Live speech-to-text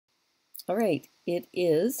All right, it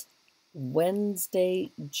is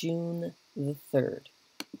Wednesday, June the 3rd.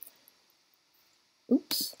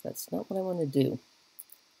 Oops, that's not what I want to do.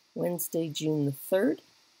 Wednesday, June the 3rd,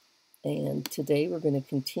 and today we're going to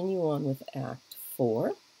continue on with Act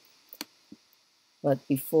 4. But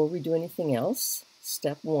before we do anything else,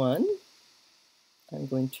 step 1, I'm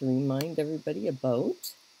going to remind everybody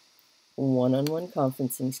about one-on-one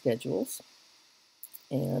conferencing schedules.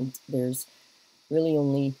 And there's really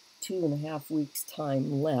only 2.5 weeks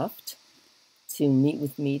time left to meet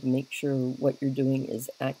with me to make sure what you're doing is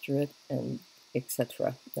accurate and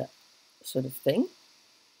etc. That sort of thing.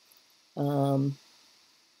 I'm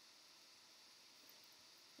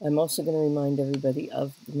also going to remind everybody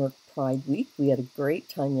of the Merck Pride Week. We had a great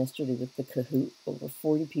time yesterday with the Kahoot. Over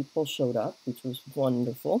 40 people showed up, which was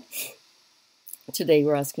wonderful. Today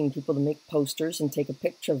we're asking people to make posters and take a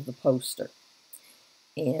picture of the poster.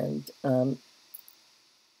 And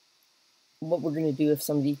what we're going to do if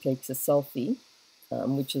somebody takes a selfie,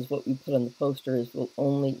 which is what we put on the poster, is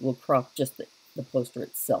we'll crop just the poster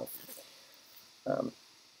itself.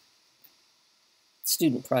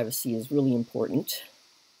 Student privacy is really important.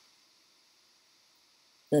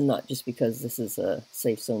 And not just because this is a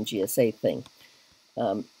Safe Zone GSA thing.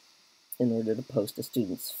 In order to post a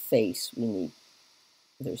student's face,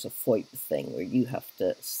 there's a FOIP thing where your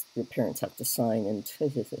parents have to sign, and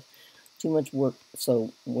too much work.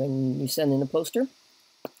 So when you send in a poster,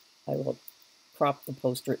 I will crop the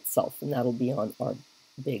poster itself, and that'll be on our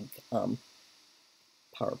big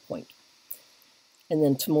PowerPoint. And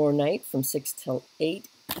then tomorrow night from 6 till 8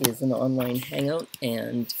 is an online hangout,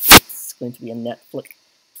 and it's going to be a Netflix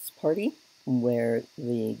party where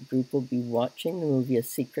the group will be watching the movie A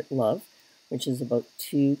Secret Love, which is about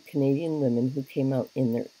 2 Canadian women who came out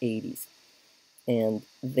in their 80s. And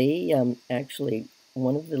they actually,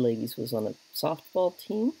 one of the ladies was on a softball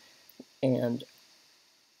team, and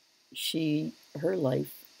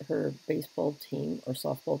her baseball team or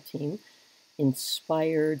softball team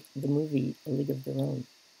inspired the movie A League of Their Own.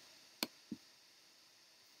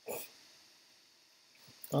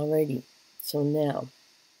 Alrighty, so now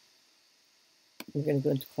we're going to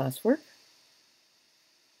go into classwork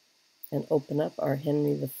and open up our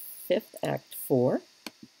Henry V, Act 4.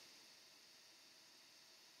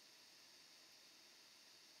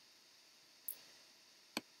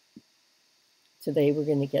 Today we're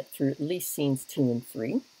going to get through at least scenes 2 and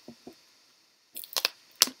 3.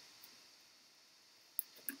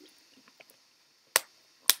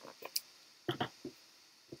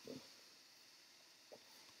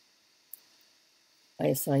 I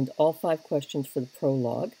assigned all 5 questions for the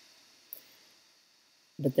prologue,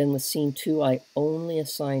 but then with scene 2 I only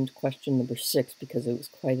assigned question number 6 because it was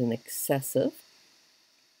quite an excessive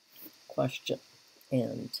question,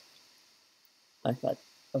 and I thought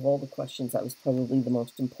of all the questions that was probably the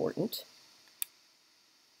most important.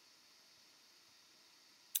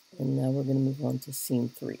 And now we're going to move on to scene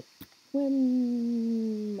 3,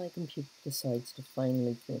 when my computer decides to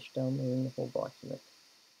finally finish downloading the whole document.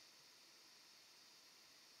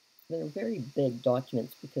 They're very big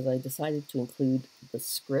documents because I decided to include the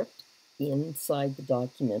script inside the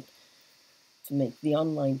document to make the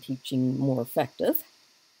online teaching more effective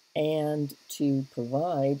and to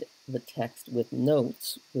provide the text with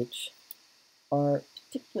notes, which our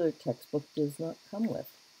particular textbook does not come with,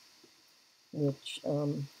 which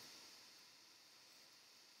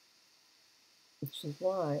is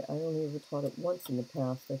why I only ever taught it once in the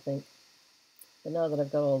past, I think. But now that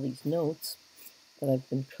I've got all these notes that I've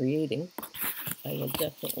been creating, I will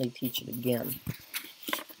definitely teach it again.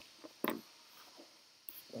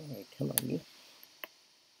 All right, come on, you.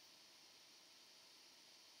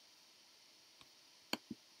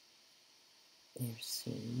 There's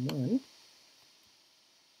scene 1.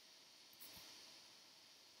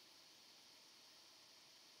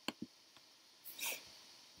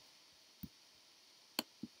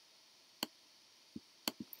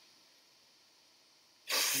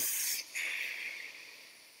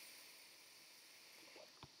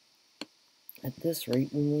 At this rate,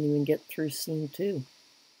 we won't even get through scene 2.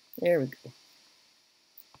 There we go.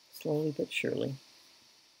 Slowly but surely.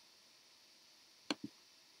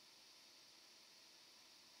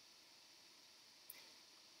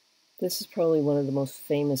 This is probably one of the most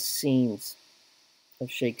famous scenes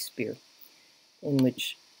of Shakespeare, in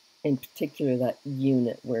which, in particular, that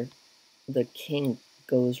unit where the king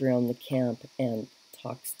goes around the camp and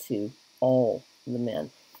talks to all the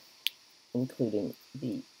men, including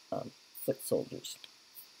the foot soldiers,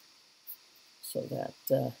 so that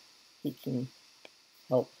he can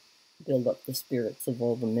help build up the spirits of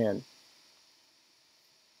all the men.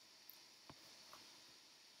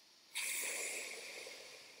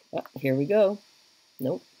 Ah, here we go.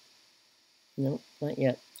 Nope. Nope, not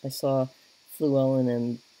yet. I saw Fluellen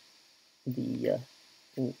and the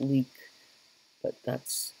leak, but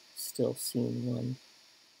that's still scene one.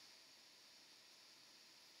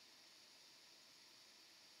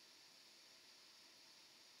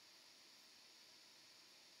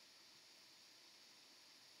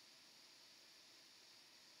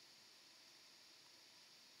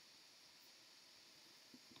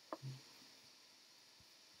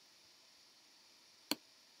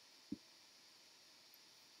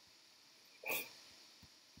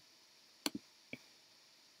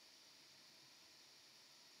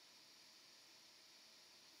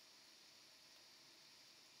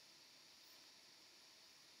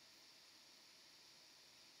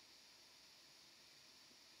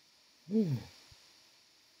 I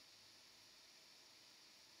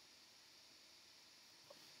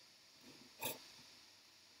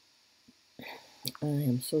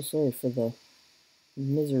am so sorry for the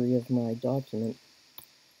misery of my document,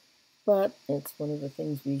 but it's one of the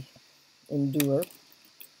things we endure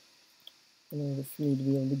in order for me to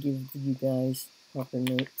be able to give you guys proper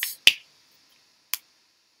notes.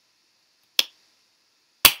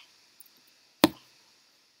 It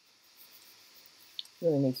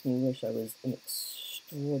really makes me wish I was an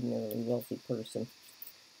extraordinarily wealthy person.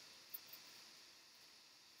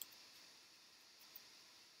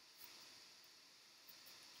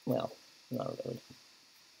 Well, not really.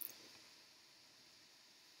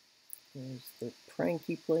 There's the prank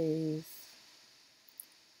he plays.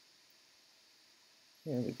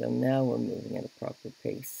 There we go. Now we're moving at a proper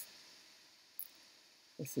pace.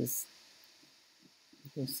 This is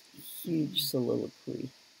this huge soliloquy.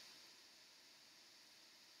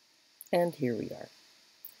 And here we are,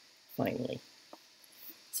 finally.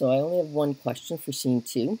 So I only have one question for scene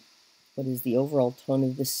 2. What is the overall tone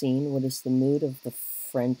of the scene? What is the mood of the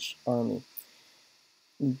French army?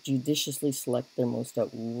 Judiciously select their most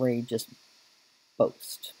outrageous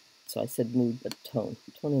boast. So I said mood, but tone.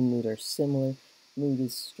 Tone and mood are similar. Mood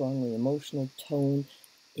is strongly emotional. Tone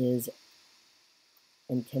is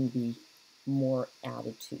and can be more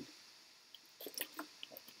attitude.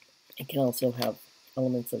 It can also have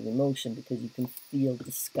elements of emotion because you can feel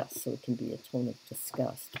disgust, so it can be a tone of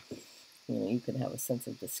disgust. You know, you could have a sense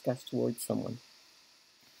of disgust towards someone.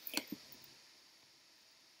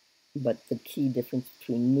 But the key difference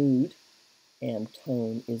between mood and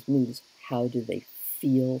tone is mood is how do they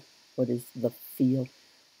feel, what is the feel,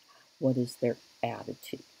 what is their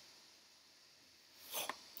attitude.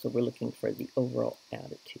 So we're looking for the overall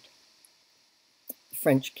attitude.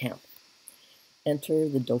 French camp. Enter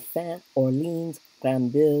the Dauphin, Orleans,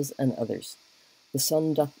 Rambilles, and others. The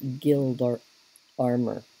sun doth gild our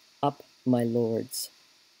armor. Up, my lords.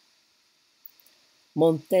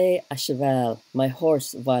 Montez à cheval, my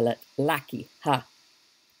horse, Violet, lackey, ha!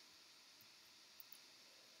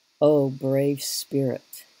 O brave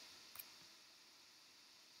spirit!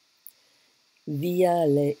 Via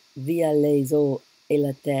les eaux et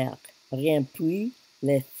la terre, rien puis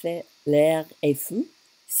l'air est fou,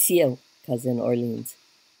 ciel, cousin Orleans.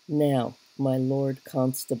 Now, my lord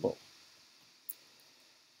constable,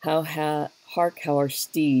 hark how our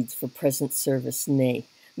steeds for present service neigh.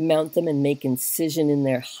 Mount them and make incision in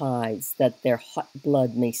their hides, that their hot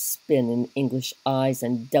blood may spin in English eyes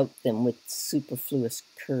and doubt them with superfluous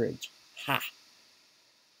courage. Ha!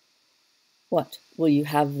 What, will you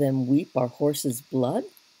have them weep our horses' blood?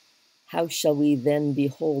 How shall we then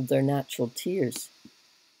behold their natural tears?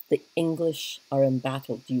 The English are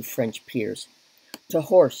embattled, you French peers. To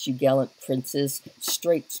horse, you gallant princes,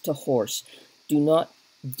 straight to horse.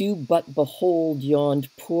 Do but behold yond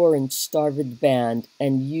poor and starved band,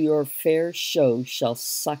 and your fair show shall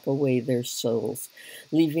suck away their souls,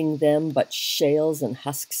 leaving them but shales and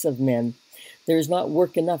husks of men. There is not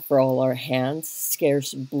work enough for all our hands,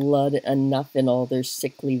 scarce blood enough in all their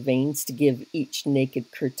sickly veins to give each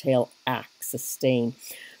naked curtail axe a stain,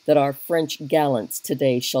 that our French gallants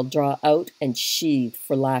today shall draw out and sheathe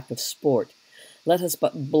for lack of sport. Let us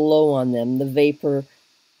but blow on them, the vapor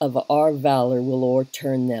of our valor will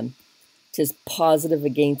o'erturn them. 'Tis positive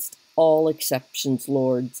against all exceptions,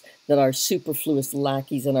 lords, that our superfluous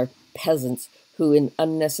lackeys and our peasants, who in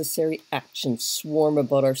unnecessary actions swarm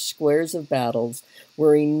about our squares of battles,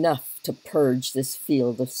 were enough to purge this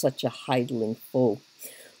field of such a hidling foe.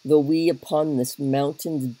 Though we upon this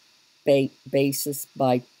mountain's basis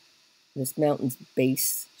by this mountain's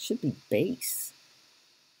base should be base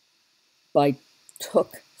by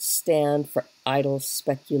took stand for idle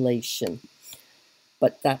speculation,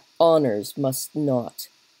 but that honors must not.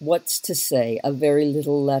 What's to say? A very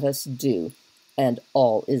little let us do, and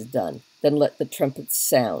all is done. Then let the trumpets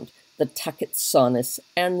sound, the tucket sonus,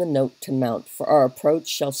 and the note to mount, for our approach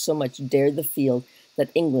shall so much dare the field,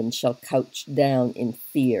 that England shall couch down in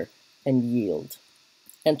fear and yield.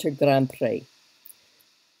 Enter Grand Pré.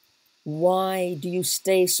 Why do you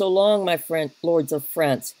stay so long, my friend, lords of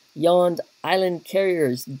France? Yond island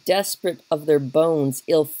carriers, desperate of their bones,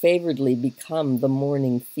 ill-favoredly become the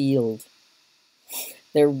morning field.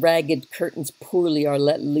 Their ragged curtains poorly are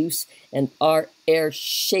let loose, and our air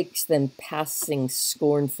shakes them passing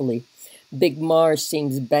scornfully. Big Mars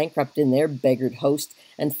seems bankrupt in their beggared host,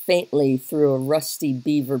 and faintly through a rusty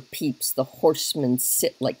beaver peeps the horsemen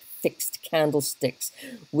sit like fixed candlesticks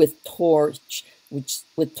with torch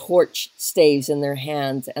staves in their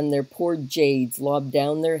hands, and their poor jades lob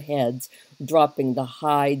down their heads, dropping the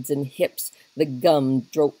hides and hips, the gum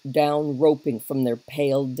down roping from their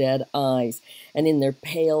pale dead eyes, and in their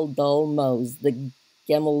pale dull mouths the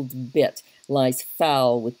gemmelled bit lies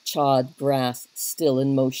foul with chawed grass, still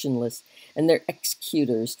and motionless, and their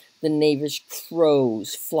executors, the knavish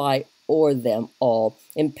crows, fly o'er them all,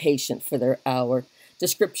 impatient for their hour.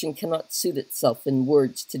 Description cannot suit itself in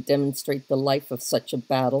words to demonstrate the life of such a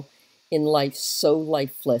battle, in life so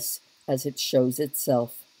lifeless as it shows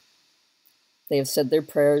itself. They have said their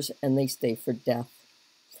prayers, and they stay for death.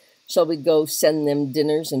 Shall we go send them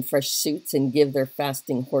dinners and fresh suits, and give their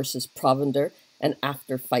fasting horses provender, and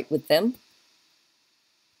after fight with them?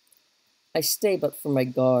 I stay but for my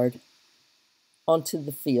guard. On to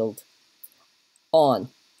the field. On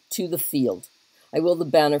to the field. I will the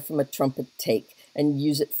banner from a trumpet take, and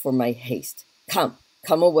use it for my haste. Come,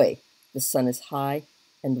 come away. The sun is high,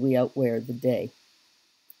 and we outwear the day.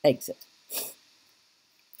 Exit.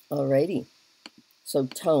 Alrighty. So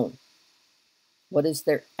tone. What is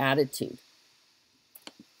their attitude?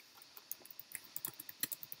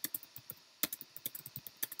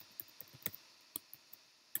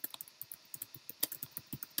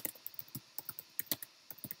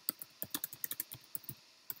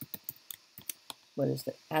 What is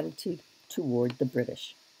their attitude toward the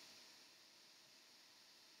British?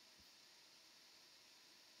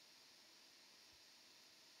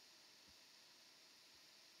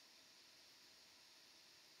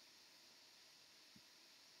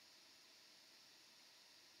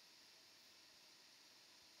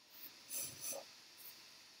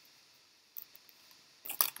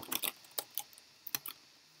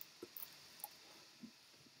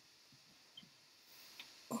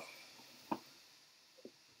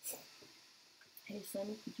 Hey,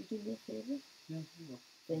 Simon, could you do me a favor? Yeah,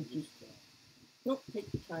 Thank you. No,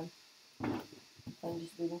 take your time. I'm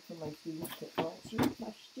just waiting for my students to answer your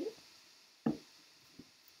question.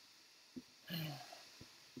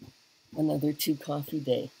 Another 2 coffee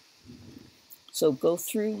day. So go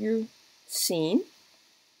through your scene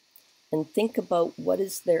and think about what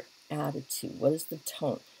is their attitude, what is the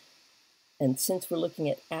tone. And since we're looking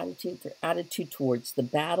at attitude, their attitude towards the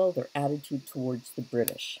battle, their attitude towards the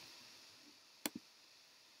British.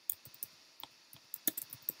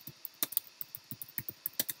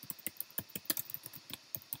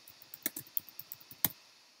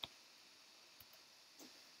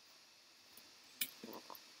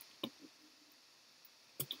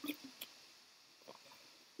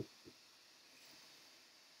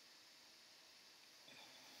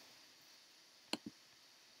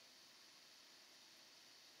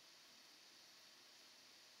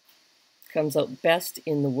 Comes out best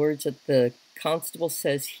in the words that the constable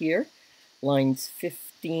says here, lines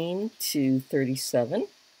 15 to 37.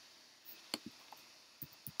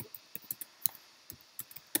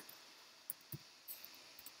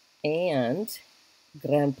 And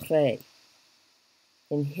Grand Pré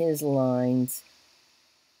in his lines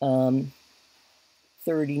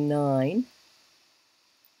 39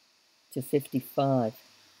 to 55.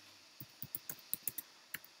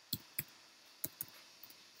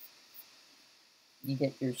 You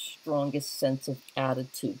get your strongest sense of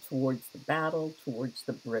attitude towards the battle, towards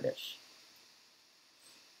the British.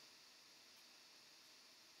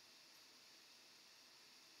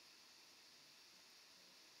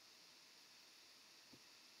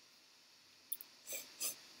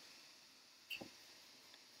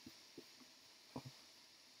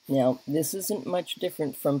 Now, this isn't much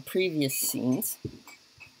different from previous scenes.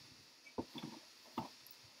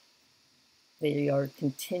 They are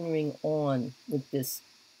continuing on with this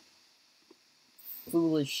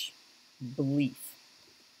foolish belief.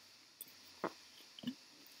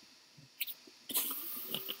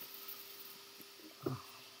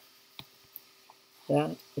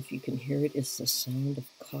 That, if you can hear it, is the sound of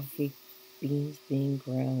coffee beans being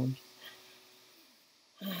ground.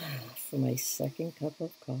 For my second cup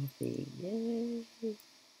of coffee. Yay!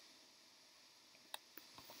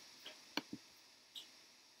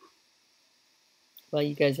 While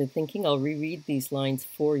you guys are thinking, I'll reread these lines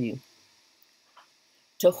for you.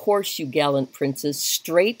 To horse, you gallant princes,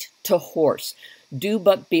 straight to horse. Do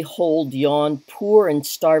but behold yon poor and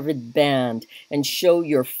starved band, and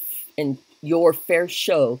your fair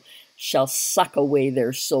show shall suck away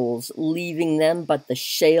their souls, leaving them but the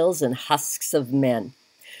shales and husks of men.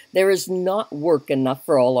 There is not work enough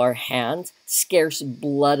for all our hands, scarce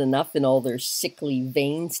blood enough in all their sickly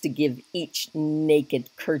veins to give each naked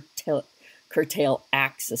curtail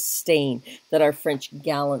axe a stain that our French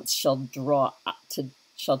gallants shall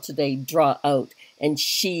today draw out and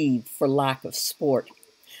sheathe for lack of sport.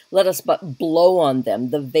 Let us but blow on them,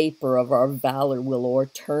 the vapor of our valor will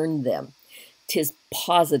o'erturn them. 'Tis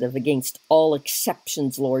positive against all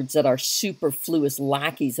exceptions, lords, that our superfluous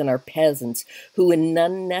lackeys and our peasants, who in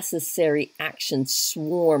unnecessary action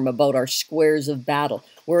swarm about our squares of battle,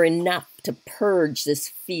 were enough to purge this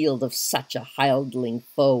field of such a hildling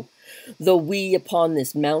foe. Though we upon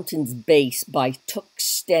this mountain's base by took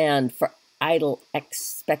stand for idle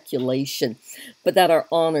speculation, but that our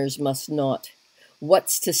honors must not.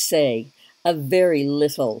 What's to say? A very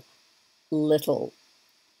little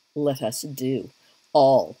let us do.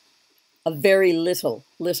 All. A very little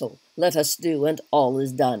let us do, and all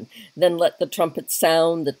is done. Then let the trumpet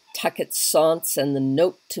sound, the tucket saunce, and the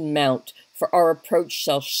note to mount, for our approach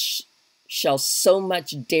shall so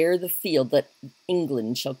much dare the field that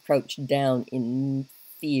England shall crouch down in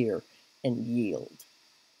fear and yield.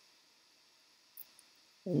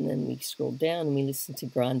 And then we scroll down and we listen to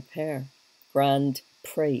Grand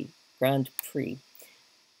Prix.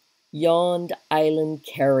 Yond island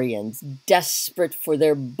carrions, desperate for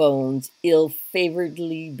their bones,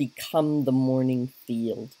 ill-favoredly become the morning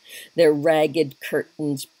field. Their ragged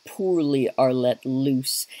curtains poorly are let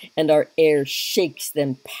loose, and our air shakes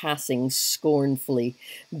them passing scornfully.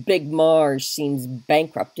 Big Mars seems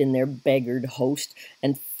bankrupt in their beggared host,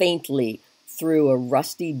 and faintly through a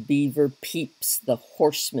rusty beaver peeps the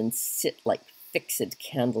horsemen sit like fixed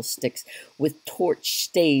candlesticks, with torch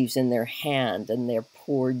staves in their hand, and their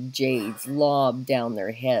poor jades lob down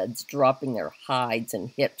their heads, dropping their hides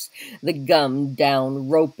and hips, the gum down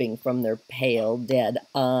roping from their pale dead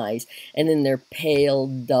eyes, and in their pale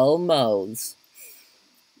dull mouths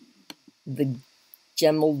the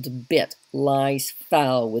gemmelled bit lies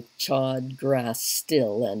foul with chawed grass,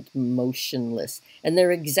 still and motionless, and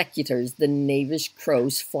their executors, the knavish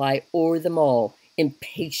crows, fly o'er them all,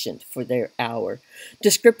 impatient for their hour.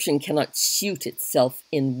 Description cannot suit itself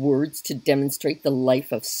in words to demonstrate the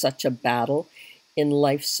life of such a battle, in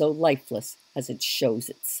life so lifeless as it shows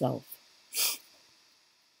itself.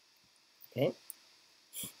 Okay.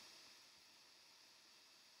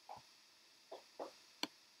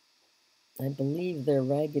 I believe their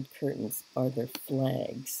ragged curtains are their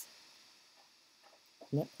flags.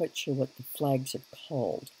 I'm not quite sure what the flags are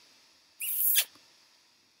called.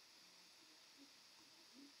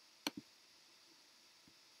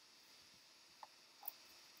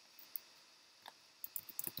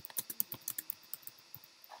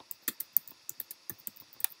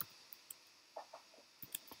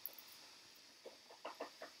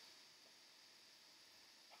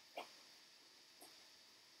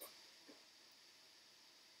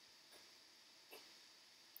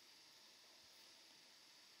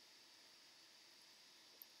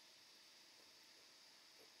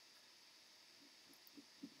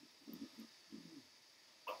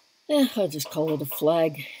 I'll just call it a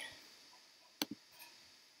flag.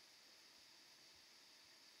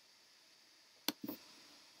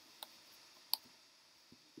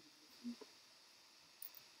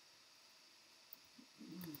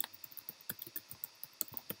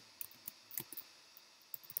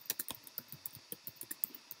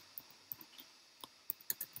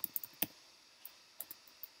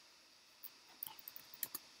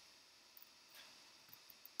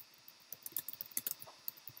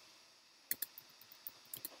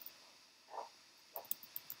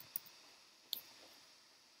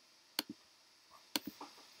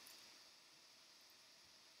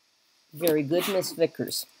 Very good, Miss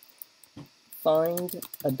Vickers. Find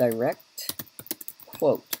a direct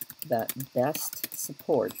quote that best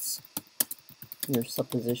supports your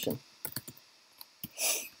supposition.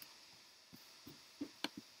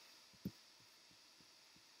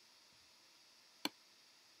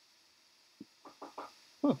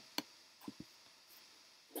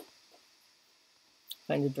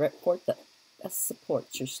 Find a direct quote that best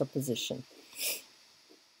supports your supposition.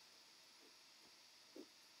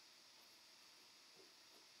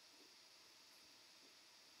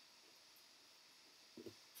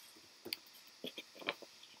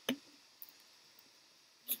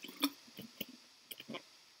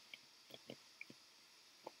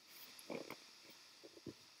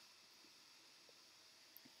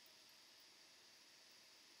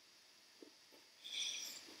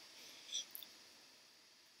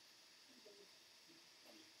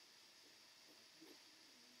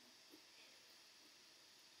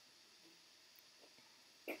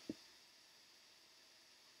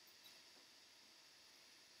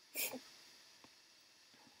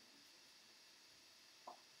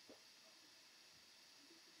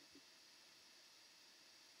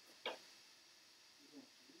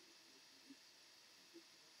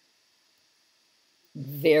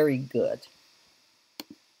 Very good.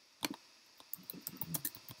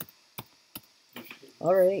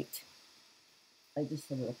 All right. I just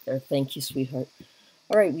had it up there. Thank you, sweetheart.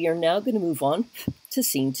 All right, we are now going to move on to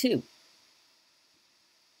scene 2.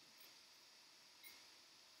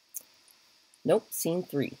 Nope, scene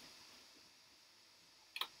 3.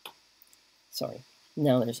 Sorry.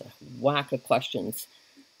 Now there's a whack of questions.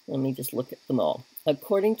 Let me just look at them all.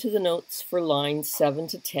 According to the notes for lines 7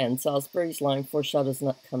 to 10, Salisbury's line foreshadows an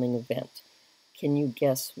upcoming event. Can you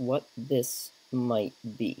guess what this might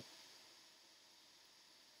be?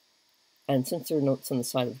 And since there are notes on the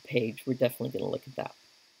side of the page, we're definitely going to look at that.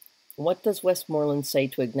 What does Westmoreland say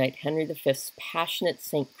to ignite Henry V's passionate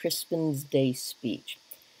St. Crispin's Day speech?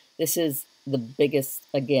 This is the biggest,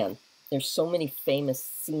 again, there's so many famous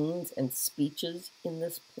scenes and speeches in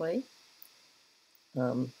this play.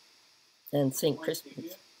 And St.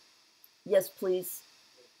 Crispin's. Yes, please.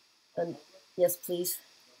 Yes, please.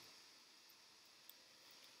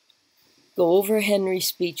 Go over Henry's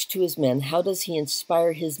speech to his men. How does he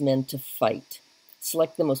inspire his men to fight?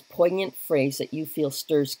 Select the most poignant phrase that you feel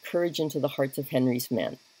stirs courage into the hearts of Henry's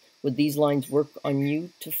men. Would these lines work on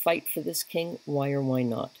you to fight for this king? Why or why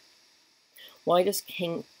not? Why does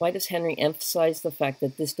Henry emphasize the fact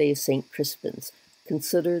that this day is St. Crispin's?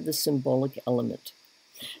 Consider the symbolic element.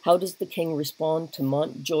 How does the king respond to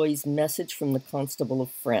Montjoy's message from the Constable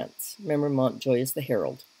of France? Remember, Montjoy is the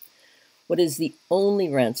herald. What is the only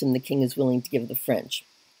ransom the king is willing to give the French?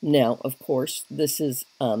 Now, of course, this is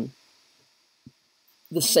the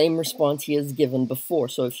same response he has given before.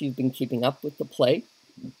 So if you've been keeping up with the play,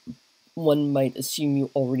 one might assume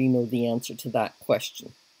you already know the answer to that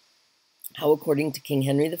question. How, according to King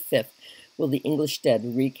Henry V, will the English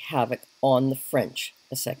dead wreak havoc on the French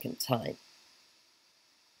a second time?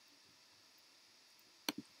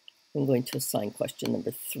 I'm going to assign question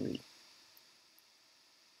number 3.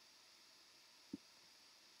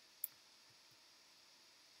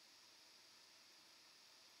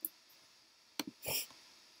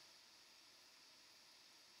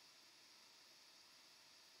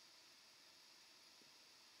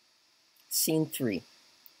 Scene 3.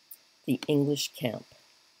 The English camp.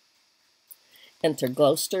 Enter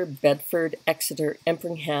Gloucester, Bedford, Exeter,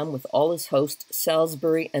 Empringham with all his host,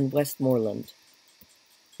 Salisbury and Westmoreland.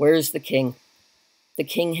 Where is the king? The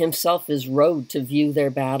king himself is rode to view their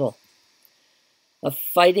battle. Of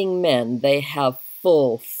fighting men they have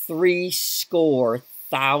full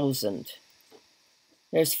 70,000.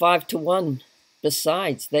 There's 5 to 1.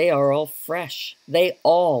 Besides, they are all fresh. They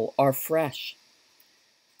all are fresh.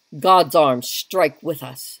 God's arms strike with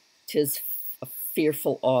us. 'Tis a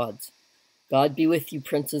fearful odds. God be with you,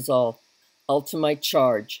 princes all to my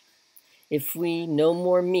charge. If we no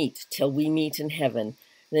more meet till we meet in heaven,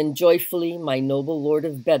 then joyfully, my noble Lord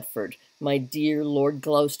of Bedford, my dear Lord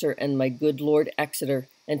Gloucester, and my good Lord Exeter,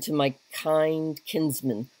 and to my kind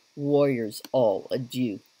kinsmen, warriors all,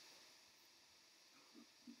 adieu.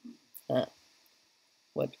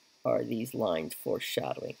 What are these lines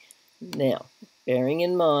foreshadowing? Now, bearing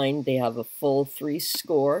in mind they have a full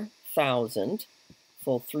 70,000,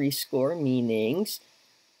 full 30 meanings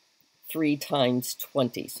 3 times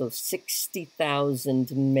 20, so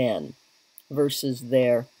 60,000 men versus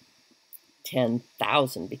their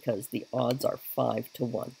 10,000, because the odds are 5 to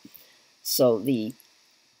 1. So the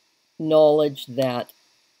knowledge that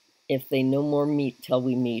if they no more meet till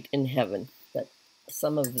we meet in heaven, that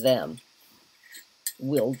some of them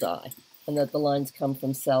will die, and that the lines come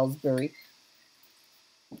from Salisbury.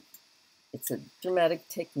 It's a dramatic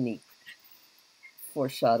technique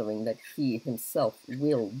foreshadowing that he himself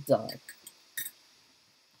will die.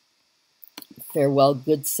 Farewell,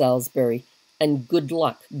 good Salisbury, and good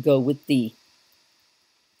luck go with thee.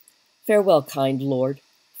 Farewell, kind lord,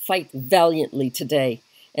 fight valiantly today,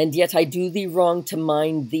 and yet I do thee wrong to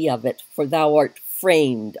mind thee of it, for thou art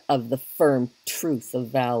framed of the firm truth of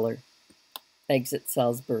valor. Exit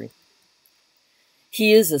Salisbury.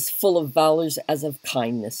 He is as full of valors as of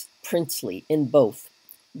kindness, princely in both.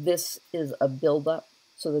 This is a build-up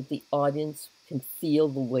so that the audience can feel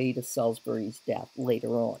the weight of Salisbury's death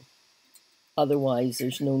later on. Otherwise,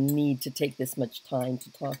 there's no need to take this much time to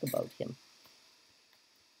talk about him.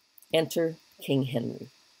 Enter King Henry.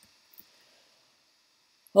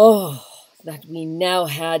 Oh, that we now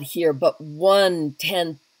had here but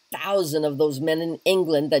 10,000 of those men in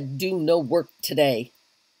England that do no work today.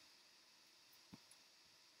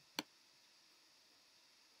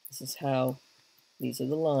 This is how, these are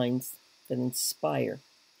the lines that inspire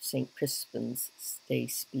St. Crispin's Day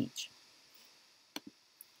speech.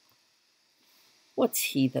 What's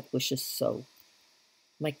he that wishes so?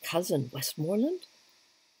 My cousin Westmoreland?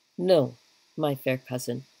 No, my fair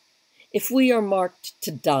cousin. If we are marked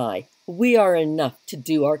to die, we are enough to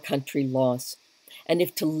do our country loss. And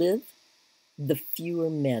if to live, the fewer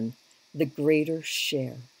men, the greater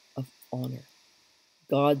share of honor.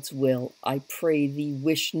 God's will, I pray thee,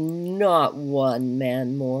 wish not one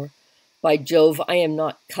man more. By Jove, I am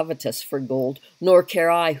not covetous for gold, nor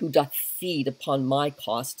care I who doth feed upon my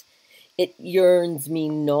cost. It yearns me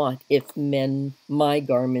not if men my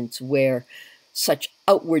garments wear. Such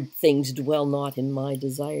outward things dwell not in my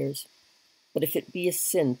desires. But if it be a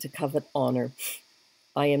sin to covet honor,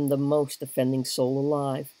 I am the most offending soul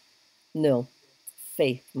alive. No,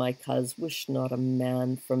 faith, my coz, wish not a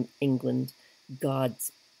man from England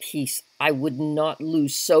God's peace. I would not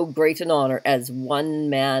lose so great an honor as one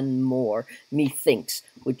man more, methinks,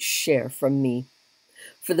 would share from me.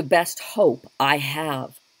 For the best hope I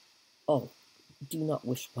have, oh, do not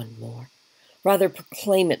wish one more. Rather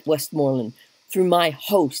proclaim it, Westmoreland, through my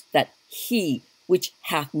host, that he which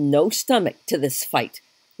hath no stomach to this fight,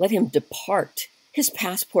 let him depart. His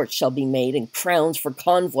passport shall be made, and crowns for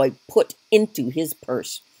convoy put into his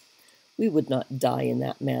purse. We would not die in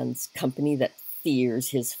that man's company that fears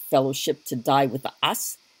his fellowship to die with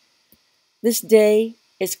us. This day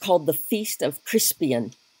is called the Feast of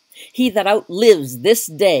Crispian. He that outlives this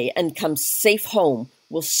day and comes safe home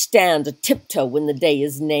will stand a tiptoe when the day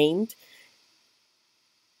is named,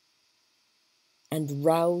 and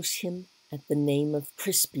rouse him at the name of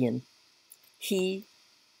Crispian. He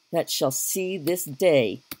that shall see this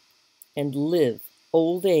day and live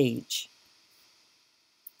old age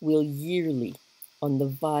will yearly on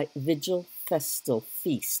the vigil festal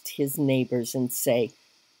feast his neighbors and say,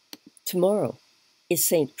 tomorrow is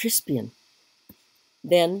St. Crispian.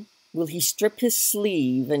 Then will he strip his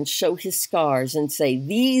sleeve and show his scars and say,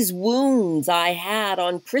 these wounds I had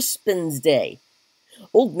on Crispin's day.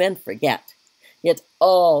 Old men forget, yet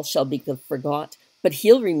all shall be forgot, but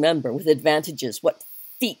he'll remember with advantages what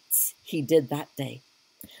feats he did that day.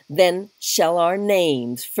 Then shall our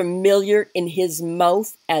names, familiar in his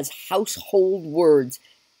mouth as household words,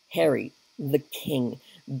 Harry the King,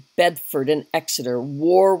 Bedford and Exeter,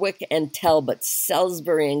 Warwick and Talbot,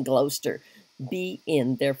 Salisbury and Gloucester, be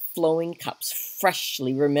in their flowing cups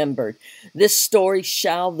freshly remembered. This story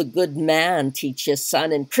shall the good man teach his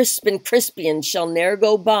son, and Crispian shall ne'er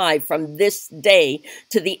go by from this day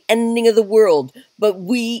to the ending of the world, but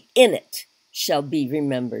we in it shall be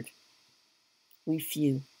remembered. We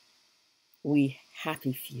few, we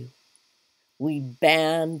happy few, we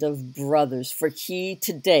band of brothers, for he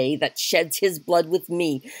today that sheds his blood with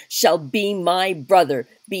me shall be my brother,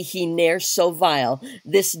 be he ne'er so vile.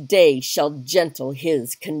 This day shall gentle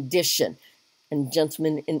his condition, and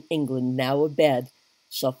gentlemen in England now abed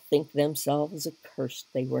shall think themselves accursed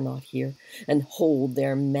they were not here, and hold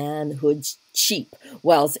their manhoods cheap,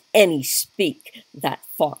 whiles any speak that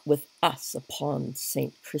fought with us upon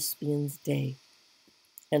St. Crispian's day.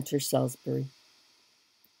 Enter Salisbury.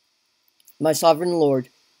 My sovereign lord,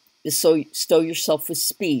 bestow yourself with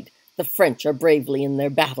speed. The French are bravely in their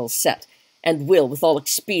battles set, and will with all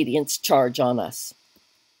expedients charge on us.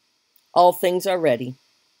 All things are ready,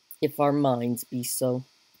 if our minds be so.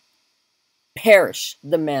 Perish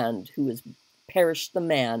the man whose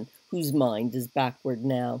mind is backward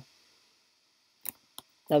now.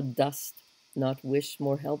 Thou dost not wish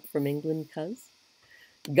more help from England, coz?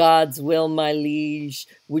 God's will, my liege,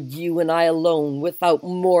 would you and I alone, without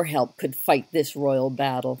more help, could fight this royal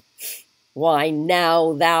battle. Why,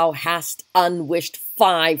 now thou hast unwished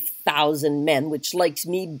 5,000 men, which likes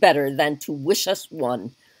me better than to wish us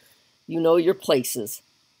one. You know your places.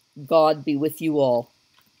 God be with you all.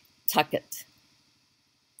 Tucket.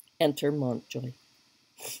 Enter Montjoy.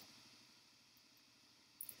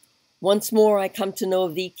 Once more I come to know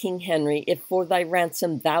of thee, King Henry, if for thy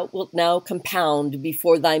ransom thou wilt now compound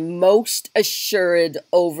before thy most assured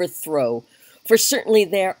overthrow. For certainly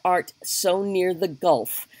thou art so near the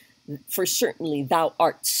gulf,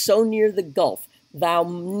 thou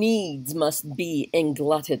needs must be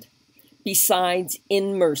englutted. Besides,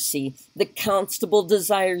 in mercy, the constable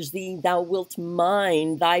desires thee, thou wilt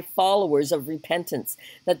mind thy followers of repentance,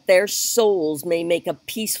 that their souls may make a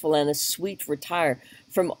peaceful and a sweet retire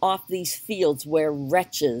from off these fields where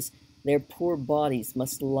wretches their poor bodies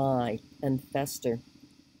must lie and fester.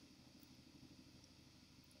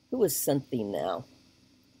 Who has sent thee now?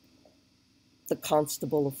 The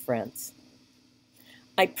Constable of France.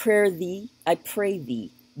 I pray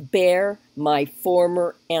thee, bear my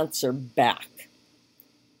former answer back.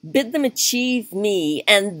 Bid them achieve me,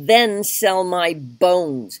 and then sell my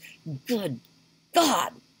bones. Good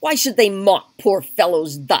God, why should they mock poor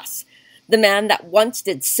fellows thus? The man that once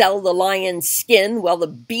did sell the lion's skin while the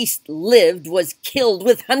beast lived was killed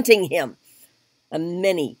with hunting him. And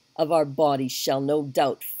many of our bodies shall no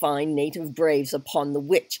doubt find native graves upon the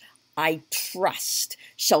which, I trust,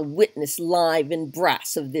 shall witness live in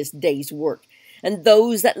brass of this day's work. And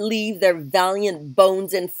those that leave their valiant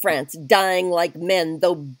bones in France, dying like men,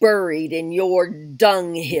 though buried in your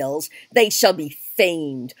dunghills, they shall be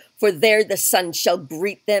famed, for there the sun shall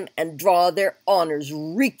greet them and draw their honors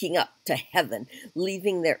reeking up to heaven,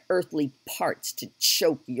 leaving their earthly parts to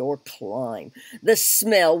choke your clime, the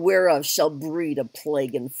smell whereof shall breed a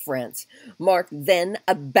plague in France. Mark then,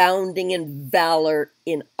 abounding in valor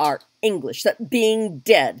in our English, that being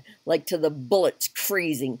dead, like to the bullets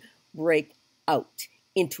creasing, break out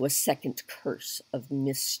into a second curse of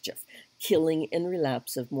mischief, killing and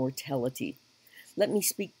relapse of mortality. Let me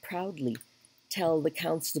speak proudly. Tell the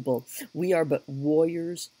constable, we are but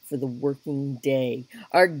warriors for the working day.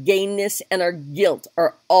 Our gayness and our guilt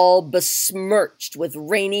are all besmirched with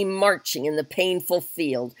rainy marching in the painful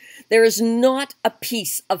field. There is not a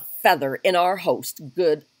piece of feather in our host.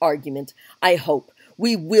 Good argument, I hope.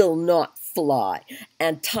 We will not fly,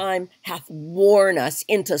 and time hath worn us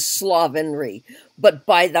into slovenry. But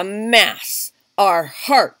by the mass, our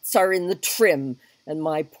hearts are in the trim, and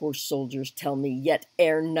my poor soldiers tell me yet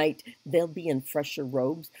ere night they'll be in fresher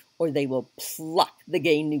robes, or they will pluck the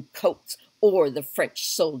gay new coats o'er the French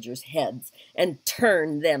soldiers' heads, and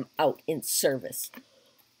turn them out in service.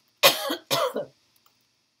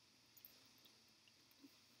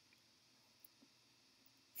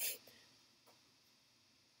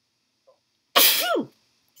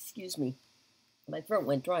 Excuse me. My throat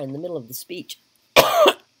went dry in the middle of the speech.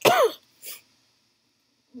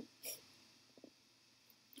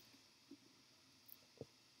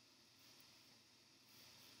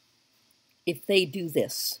 If they do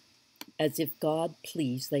this, as if God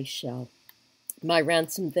please they shall, my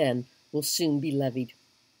ransom then will soon be levied.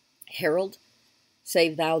 Herald,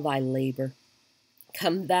 save thou thy labor.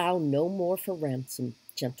 Come thou no more for ransom,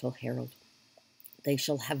 gentle herald. They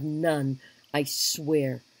shall have none, I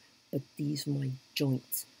swear, but these my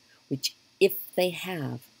joints, which if they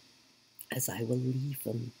have, as I will leave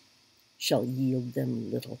them, shall yield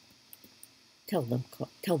them little. Tell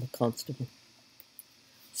the constable.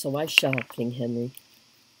 So I shall, King Henry,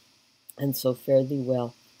 and so fare thee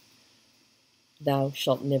well. Thou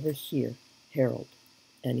shalt never hear herald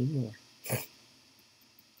any more.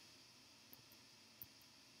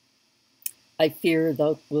 I fear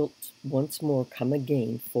thou wilt once more come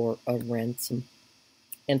again for a ransom.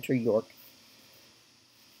 Enter York.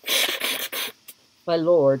 My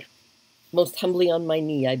lord, most humbly on my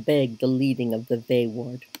knee I beg the leading of the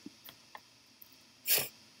Vayward.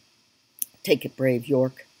 Take it, brave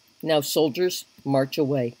York. Now, soldiers, march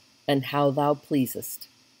away, and how thou pleasest.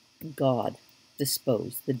 God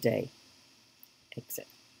dispose the day. Exit.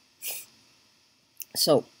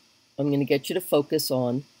 So, I'm going to get you to focus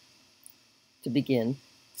on, to begin,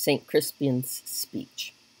 St. Crispin's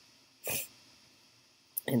speech.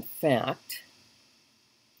 In fact,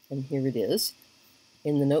 and here it is,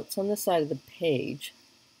 in the notes on the side of the page,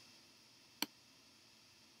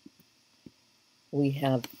 we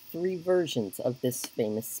have 3 versions of this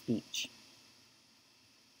famous speech.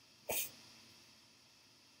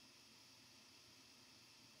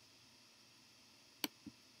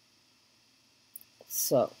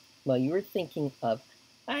 So, while you were thinking of,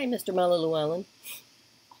 hi, Mr. Malalewallen,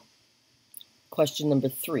 question number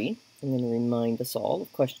 3, I'm going to remind us all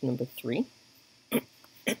of question number 3.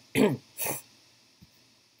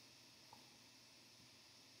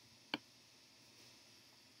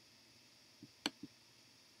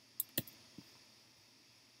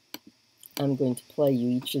 I'm going to play you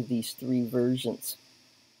each of these 3 versions.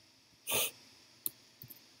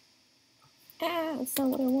 That's not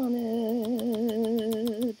what I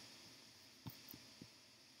wanted.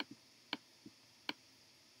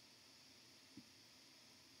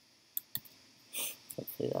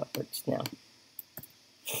 Hopefully that works now.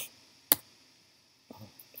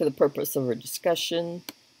 For the purpose of our discussion,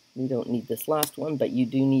 we don't need this last one, but you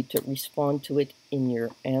do need to respond to it in your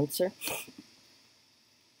answer.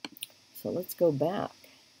 So let's go back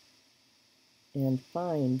and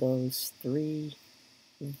find those 3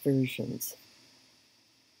 versions.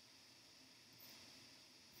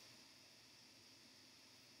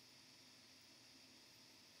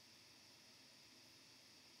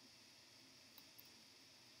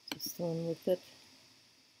 This one with it.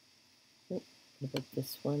 Nope. What about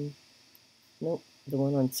this one? Nope. The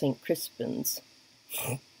one on St. Crispin's.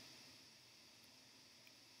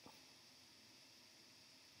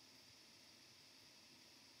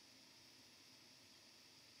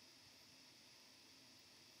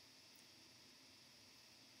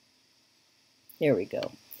 Here we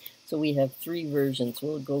go. So we have 3 versions.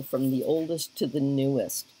 We'll go from the oldest to the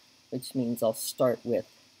newest, which means I'll start with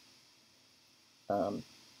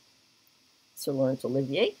Sir Laurence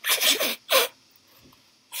Olivier,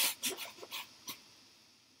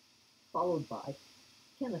 followed by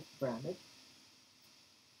Kenneth Branagh,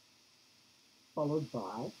 followed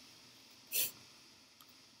by,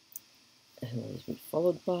 we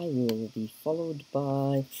will be followed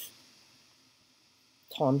by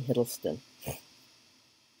Tom Hiddleston.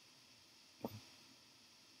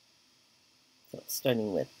 So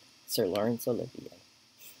starting with Sir Laurence Olivier.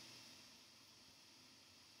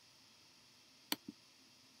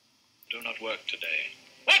 Do not work today.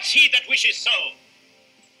 What's he that wishes so?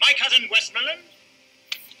 My cousin Westmoreland?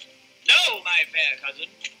 No, my fair cousin.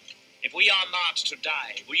 If we are marked to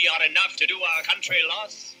die, we are enough to do our country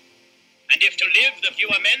loss. And if to live the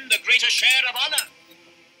fewer men, the greater share of honor.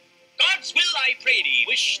 God's will, I pray thee,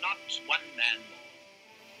 wish not one man more.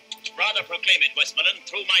 Rather proclaim it, Westmoreland,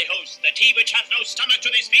 through my host, that he which hath no stomach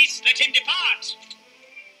to this feast, let him depart.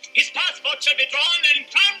 His passport shall be drawn, and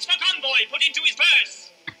crowns for convoy put into his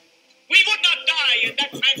purse. We would not die in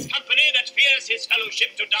that man's company that fears his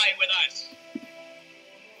fellowship to die with us.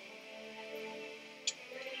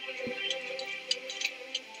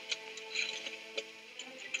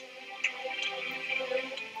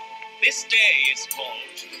 This day is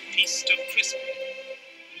called the Feast of Crispian.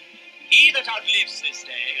 He that outlives this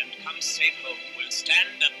day and comes safe home will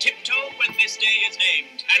stand a tiptoe when this day is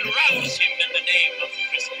named, and rouse him in the name of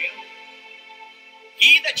Crispian.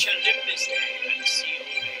 He that shall live this day and see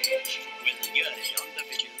old age will yearly on the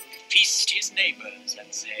vigil feast his neighbors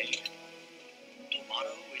and say,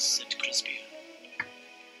 tomorrow is St. Crispian.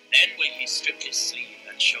 Then will he strip his sleeve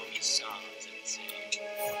and show his scars and say,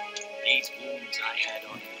 these wounds I had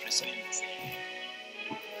on Crispian's day.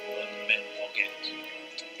 Old men forget,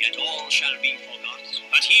 yet all shall be forgot.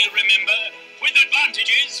 But he'll remember, with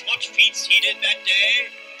advantages, what feats he did that day.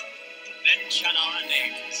 Then shall our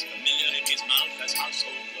names, familiar in his mouth as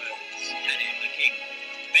household words, Harry the King,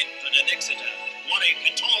 Bedford and Exeter, Warwick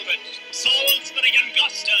and Talbot, Salisbury and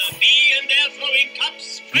Gloucester, be in their flowing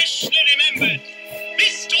cups freshly remembered.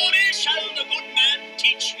 This story shall the good man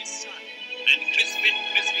teach his son, and Crispian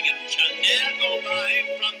shall ne'er go by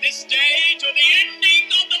from this day to the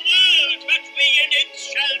ending of the world, but we in it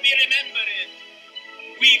shall be remembered.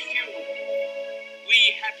 We few,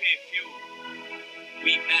 we happy few,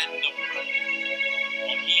 we band of brother.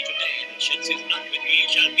 For he today that sheds his blood with me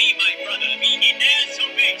shall be my brother, be he ne'er so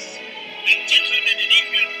base. And gentlemen in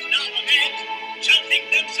England now abed shall think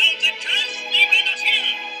themselves accursed they were not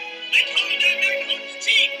here, and hold their manhood's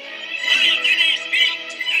cheek, while there is meat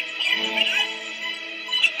that fought with us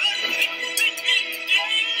upon St. Crispian's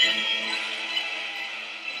day.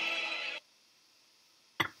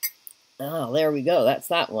 Ah, there we go. That's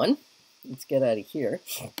that one. Let's get out of here.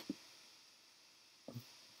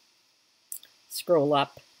 Scroll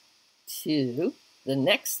up to the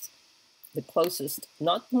next, the closest,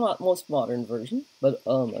 not the most modern version, but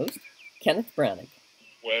almost, Kenneth Branagh.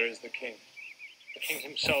 Where is the king? The king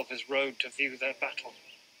himself is rode to view their battle.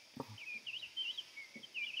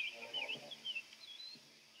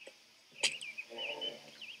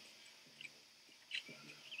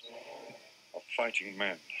 Of fighting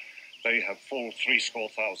men, they have full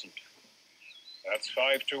 300,000. That's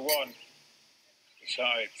 5 to 1.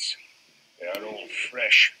 Besides, they are all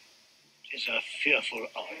fresh. 'Tis a fearful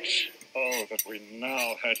odds. Oh, that we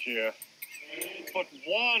now had here but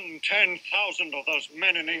 1/10,000 of those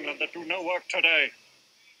men in England that do no work today.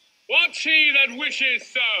 What's he that wishes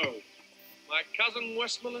so? My cousin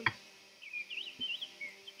Westmoreland?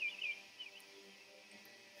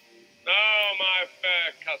 No, my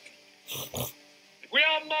fair cousin. If we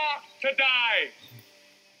are marked to die,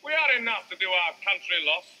 we are enough to do our country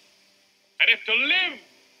loss. And if to live,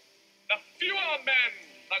 the fewer men,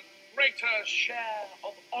 the greater share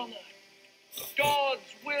of honor.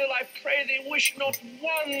 God's will, I pray thee, wish not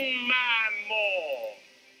one man more.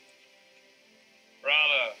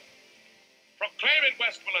 Rather, proclaim it,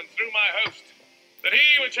 Westmoreland, through my host, that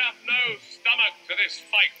he which hath no stomach to this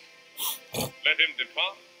fight, let him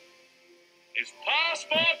depart. His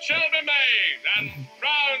passport shall be made, and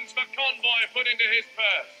crowns for convoy put into his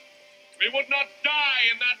purse. We would not die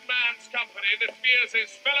in that man's company that fears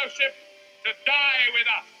his fellowship to die with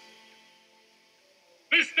us.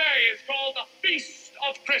 This day is called the Feast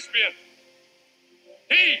of Crispian.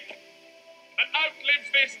 He that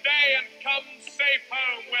outlives this day and comes safe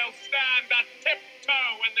home will stand a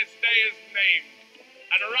tiptoe when this day is named,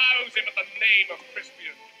 and rouse him at the name of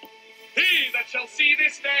Crispian. He that shall see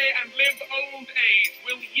this day and live old age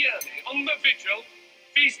will yearly, on the vigil,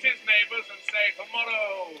 feast his neighbours, and say,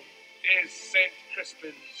 tomorrow is St.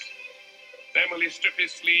 Crispin's. Then will he strip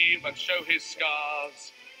his sleeve and show his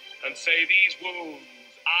scars, and say, these wounds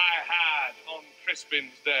I had on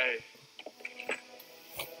Crispin's day.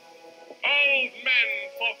 Old men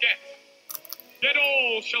forget, yet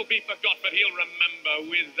all shall be forgot, but he'll remember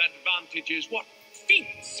with advantages what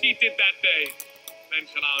feats he did that day. Then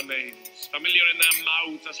shall our names, familiar in their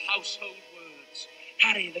mouths as household words,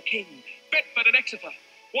 Harry the King, Bedford and Exeter,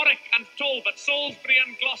 Warwick and Talbot, Salisbury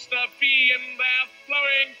and Gloucester, be in their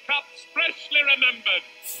flowing cups freshly remembered.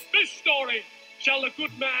 This story shall the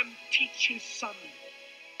good man teach his son,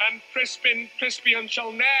 and Crispian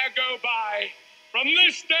shall ne'er go by from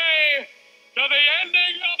this day to the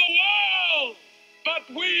ending of the world,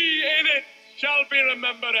 but we in it shall be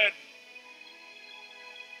remembered.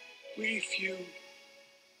 We few,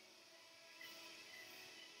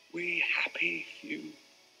 we happy few,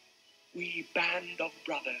 we band of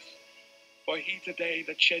brothers, for he today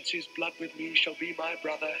that sheds his blood with me shall be my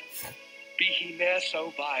brother. Be he ne'er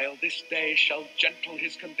so vile, this day shall gentle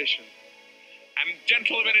his condition. And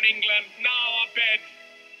gentlemen in England now abed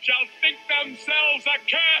shall think themselves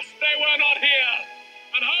accursed they were not here,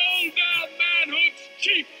 and hold their manhoods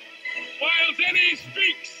cheap, whiles any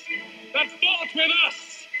speaks that fought with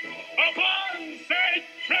us upon St.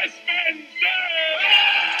 Crispin's Day.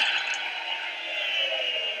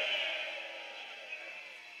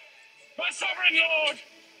 My sovereign lord,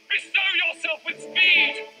 bestow yourself with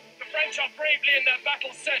speed. The French are bravely in their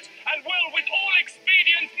battle set, and will with all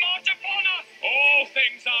expedients march upon us. All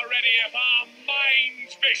things are ready if our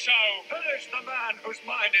minds be so. Finish the man whose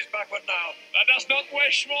mind is backward now. Thou dost not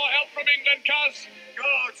wish more help from England, coz?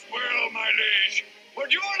 God's will, my liege.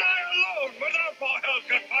 Would you and I alone, without more help,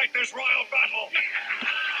 could fight this royal battle?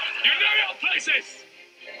 You know your places.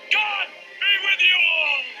 God be with you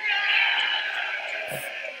all.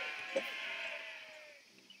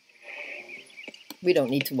 We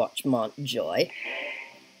don't need to watch Montjoy.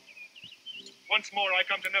 Once more I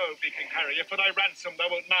come to know thee, King Harry, if for thy ransom thou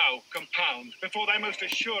wilt now compound before thy most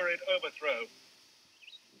assured overthrow.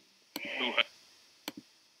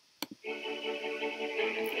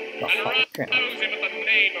 And rouse him at the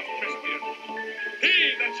name of Crispian.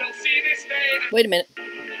 He that shall see this day and Wait a minute.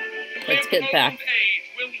 Let's live get back. old age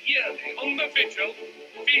will yearly on the vigil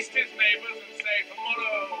feast his neighbours and say,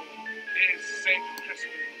 tomorrow is St.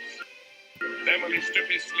 Crispin's. Then will he strip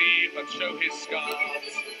his sleeve and show his scars,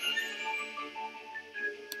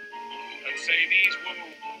 and say, these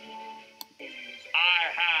wounds I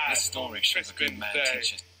had. This story shows a good man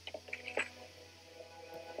teaches.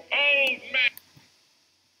 Old man.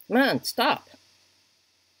 Come on, stop.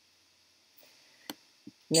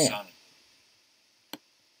 Now, Son.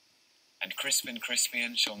 And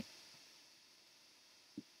Crispian shall...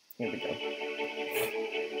 here we go.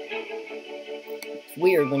 It's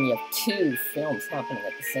weird when you have two films happening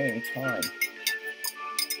at the same time.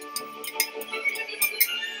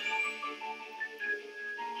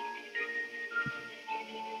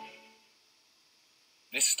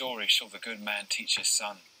 This story shall the good man teach his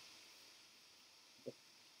son.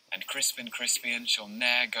 And Crispian shall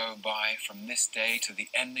ne'er go by from this day to the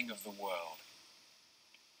ending of the world.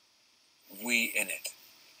 We in it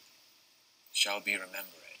shall be remembered.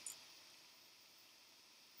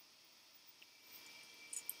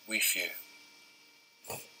 We few.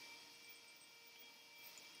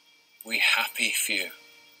 We happy few.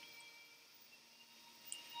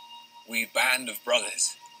 We band of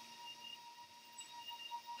brothers.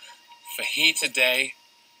 For he today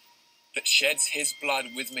that sheds his blood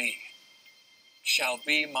with me shall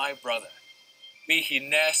be my brother. Be he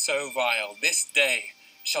ne'er so vile, this day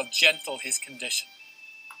shall gentle his condition.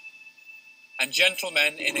 And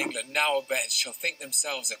gentlemen in England now abed shall think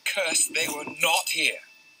themselves accursed they were not here,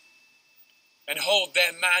 and hold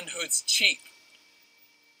their manhoods cheap,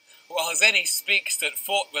 whiles any speaks that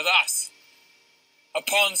fought with us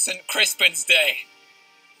upon St. Crispin's Day.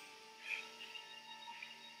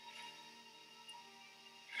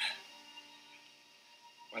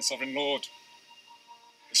 My sovereign lord,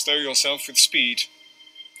 bestow yourself with speed.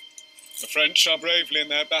 The French are bravely in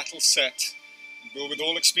their battle set, and will with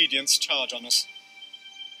all expedients charge on us.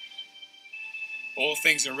 All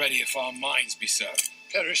things are ready if our minds be so.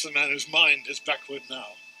 Perish the man whose mind is backward now.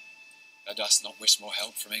 Thou dost not wish more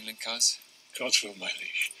help from England, coz? God's will, my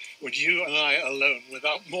liege. Would you and I alone,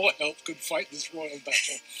 without more help, could fight this royal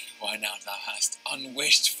battle? Why now thou hast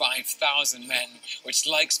unwished 5,000 men, which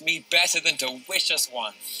likes me better than to wish us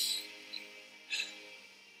one.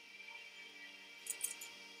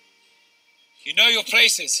 You know your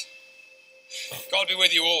places. God be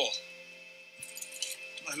with you all.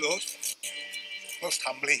 My lord, Most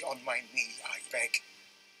humbly on my knee I beg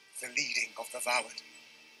the leading of the voward.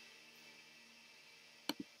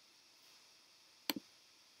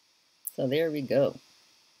 So there we go.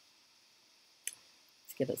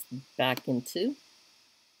 Let's get us back into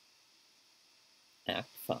Act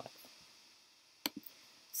 5.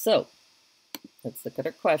 So let's look at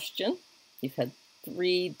our question. You've had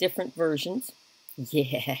 3 different versions.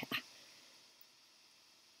 Yeah.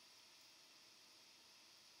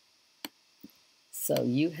 So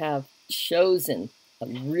you have chosen a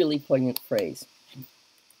really poignant phrase.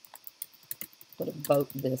 What about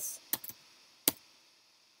this?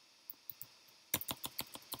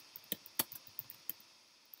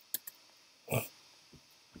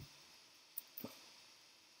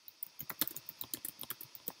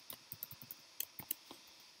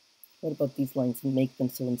 What about these lines make them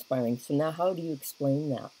so inspiring? So now how do you explain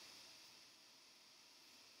that?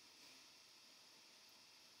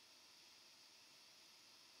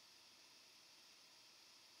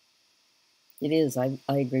 It is, I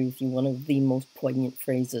agree with you, one of the most poignant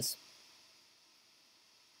phrases.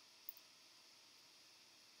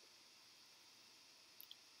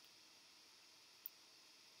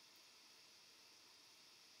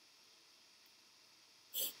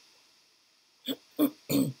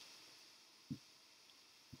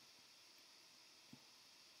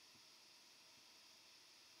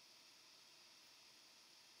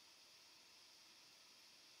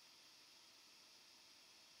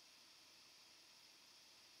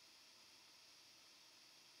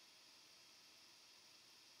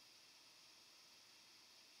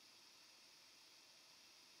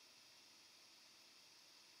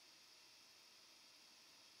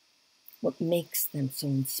 What makes them so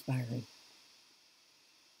inspiring?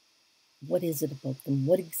 What is it about them?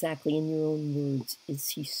 What exactly, in your own words, is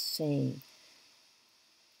he saying?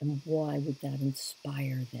 And why would that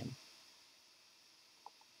inspire them?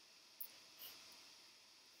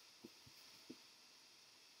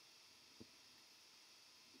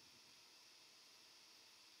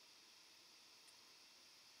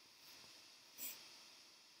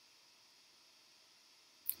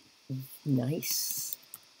 Nice.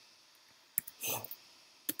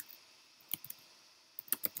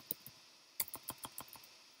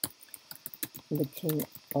 The king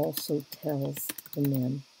also tells the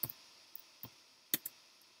men,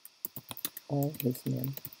 all his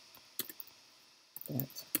men, that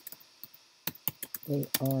they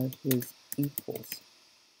are his equals.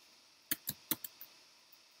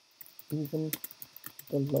 Even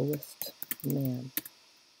the lowest man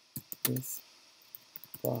is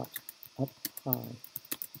brought up high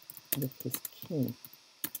with his king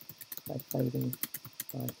by fighting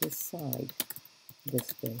by his side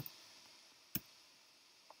this day.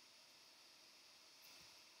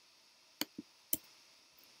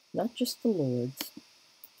 Not just the lords,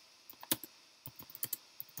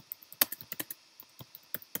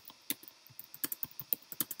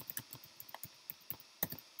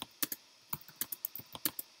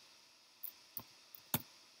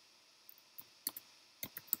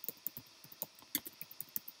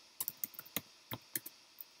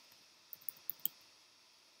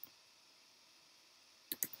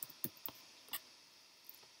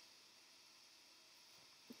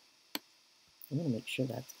 I'm going to make sure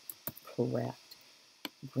that's correct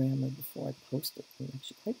grammar before I post it. I'm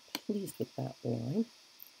actually quite pleased with that line.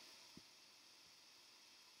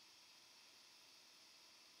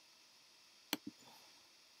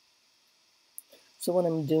 So what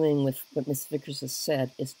I'm doing with what Miss Vickers has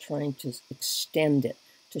said is trying to extend it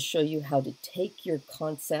to show you how to take your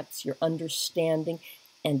concepts, your understanding,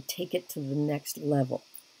 and take it to the next level.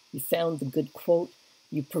 You found the good quote,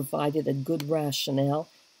 you provided a good rationale.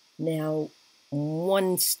 Now,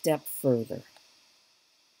 one step further.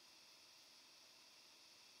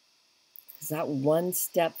 Because that one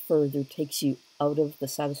step further takes you out of the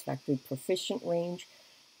satisfactory proficient range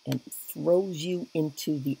and throws you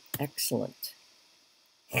into the excellent.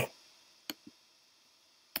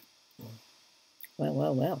 Well,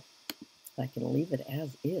 well, well. I can leave it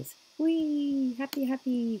as is. Wee, happy,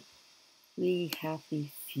 happy. We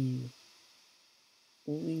happy few.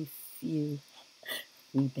 We few.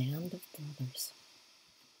 We band of brothers.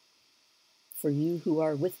 For you who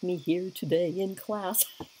are with me here today in class.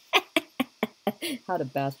 How to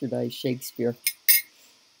bastardize Shakespeare.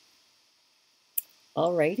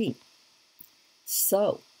 Alrighty.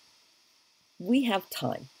 So, we have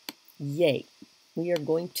time. Yay. We are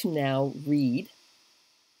going to now read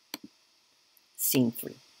scene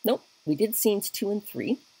 3. Nope, we did scenes 2 and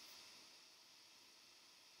 3.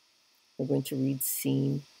 We're going to read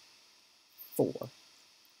scene 4.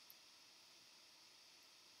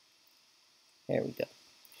 There we go.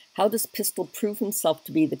 How does Pistol prove himself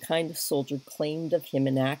to be the kind of soldier claimed of him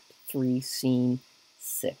in Act 3, Scene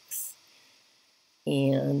 6?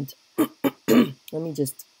 And let me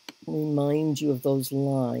just remind you of those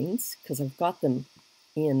lines, because I've got them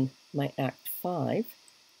in my Act 5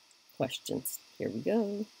 questions. Here we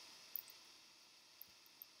go.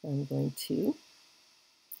 I'm going to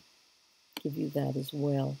give you that as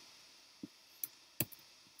well.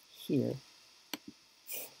 Here.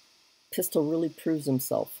 Pistol really proves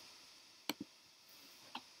himself.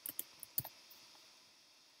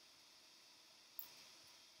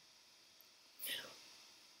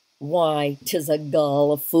 Why, 'tis a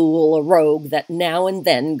gull, a fool, a rogue, that now and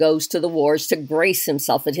then goes to the wars to grace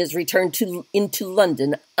himself at his return into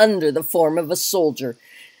London under the form of a soldier.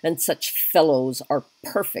 And such fellows are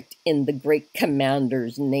perfect in the great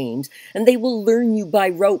commanders' names, and they will learn you by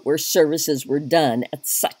rote where services were done at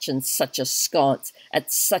such and such a sconce,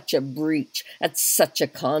 at such a breach, at such a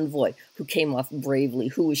convoy, who came off bravely,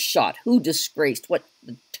 who was shot, who disgraced, what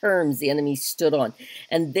the terms the enemy stood on.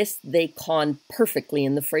 And this they con perfectly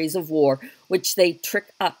in the phrase of war, which they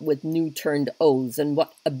trick up with new-turned oaths, and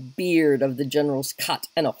what a beard of the general's cut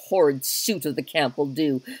and a horrid suit of the camp will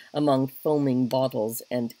do among foaming bottles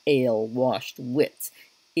and ale-washed wits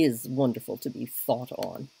is wonderful to be thought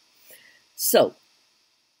on. So,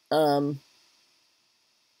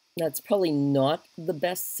 that's probably not the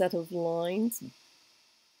best set of lines.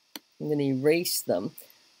 I'm going to erase them.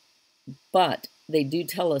 But they do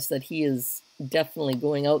tell us that he is definitely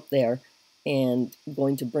going out there and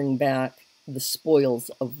going to bring back the spoils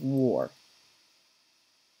of war.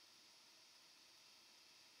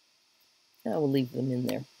 I will leave them in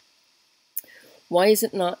there. Why is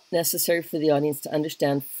it not necessary for the audience to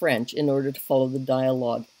understand French in order to follow the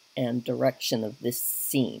dialogue and direction of this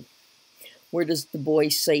scene? Where does the boy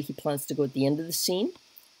say he plans to go at the end of the scene?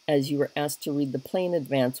 As you were asked to read the play in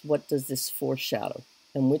advance, what does this foreshadow?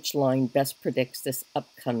 And which line best predicts this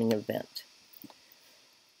upcoming event?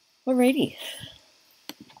 Alrighty.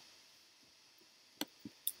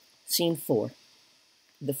 Scene 4.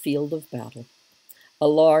 The field of battle.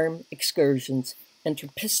 Alarm, excursions, enter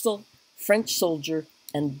Pistol, French soldier,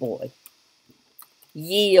 and boy.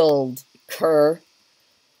 Yield, cur.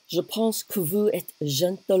 Je pense que vous êtes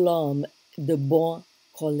gentilhomme de bonne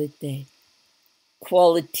qualité.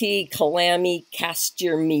 Quality, calami,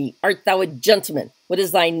 castor me. Art thou a gentleman? What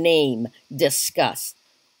is thy name? Discuss.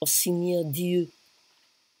 O Seigneur Dieu.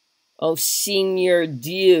 O Seigneur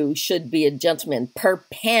Dieu should be a gentleman.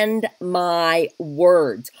 Perpend my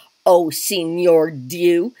words. O Seigneur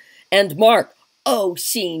Dieu. And mark, O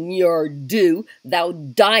Seigneur Dieu, thou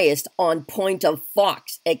diest on point of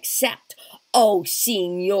fox, except, O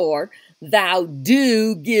Seigneur, thou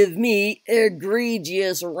do give me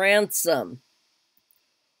egregious ransom.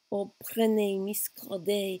 Oh, prenez,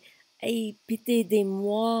 miscordez, et pitié de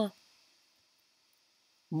moi.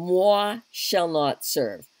 Moi shall not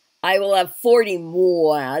serve. I will have 40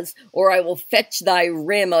 mois, or I will fetch thy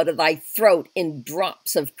rim out of thy throat in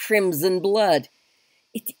drops of crimson blood.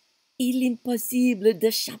 Il est impossible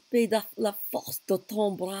d'échapper de la force de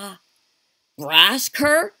ton bras. Brass,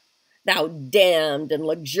 cur? Thou damned and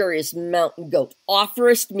luxurious mountain goat,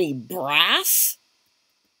 offerest me brass?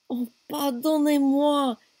 Oh,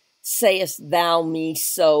 pardonnez-moi. Sayest thou me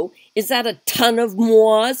so? Is that a ton of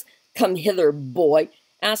mois? Come hither, boy.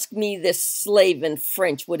 Ask me this slave in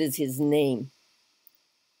French, what is his name?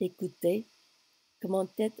 Écoutez, comment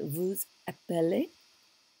êtes-vous appelé?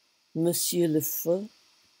 Monsieur le Feu.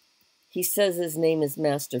 He says his name is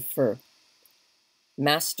Master Fur.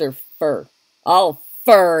 Master Fur. I'll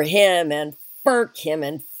fur him and firk him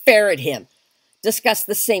and ferret him. Discuss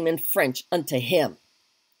the same in French unto him.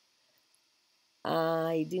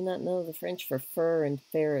 I do not know the French for fur and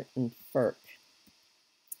ferret and firk.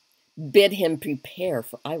 Bid him prepare,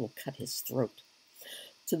 for I will cut his throat.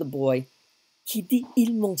 To the boy, Qui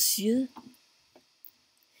dit-il, monsieur?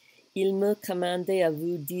 Il me commandait à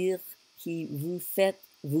vous dire que vous faites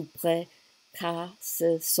vous prêt, car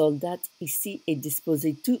ce soldat ici est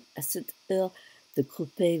disposé tout à cette heure de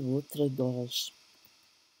couper votre gorge.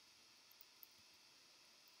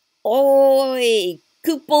 Oi!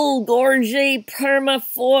 Couple gorge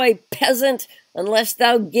permafoy, peasant, unless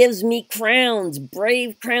thou gives me crowns,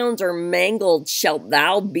 brave crowns or mangled shalt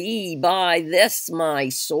thou be by this my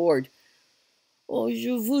sword. Oh, je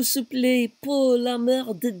vous supplie, pour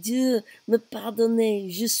l'amour de Dieu, me pardonnez,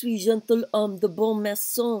 je suis gentilhomme de bon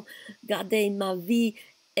maçon, gardez ma vie,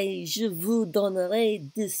 et je vous donnerai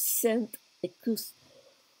de saintes écus.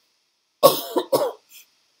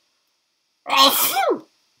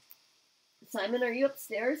 Simon, are you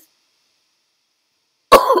upstairs?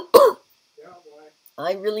 Yeah.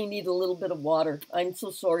 I really need a little bit of water. I'm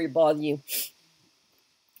so sorry to bother you.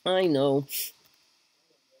 I know.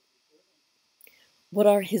 What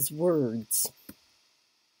are his words?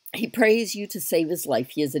 He prays you to save his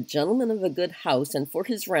life. He is a gentleman of a good house, and for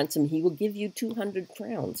his ransom he will give you 200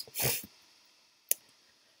 crowns.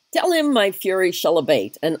 Tell him my fury shall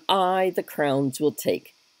abate, and I the crowns will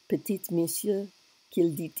take. Petit monsieur,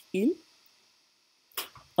 qu'il dit-il?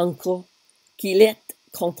 Encore qu'il est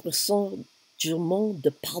contre son jurement de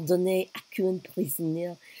pardonner aucun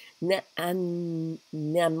prisonnier,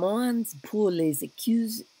 néanmoins pour les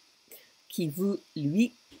excuses qui vous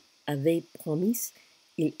lui avez promises,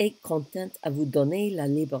 il est content à vous donner la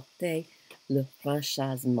liberté, le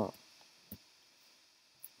franchissement.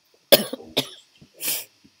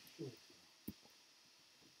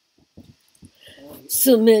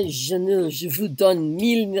 Sur mes genoux, je vous donne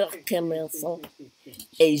 1000 remerciements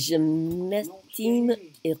et je m'estime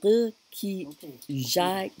heureux que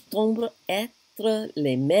j'aille tomber être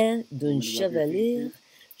les mains d'un chevalier.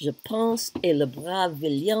 Je pense et le brave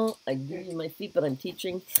Villian, I give you my feet, but I'm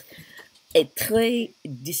teaching, est très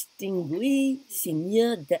distingué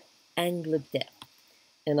seigneur d'Angleterre.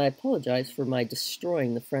 And I apologize for my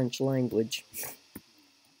destroying the French language.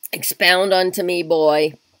 Expound unto me,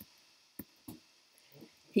 boy.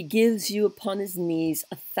 He gives you upon his knees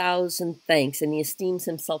 1,000 thanks, and he esteems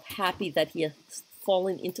himself happy that he has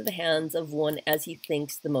fallen into the hands of one, as he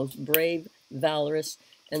thinks, the most brave, valorous,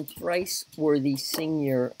 and thrice worthy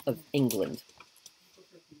seigneur of England.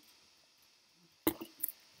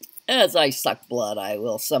 As I suck blood, I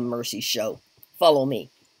will some mercy show. Follow me.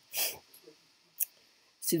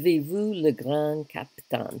 Suivez-vous le grand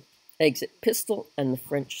capitaine. Exit pistol and the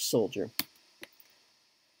French soldier.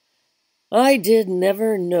 I did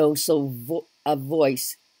never know so a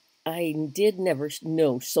voice. I did never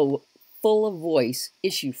know so full a voice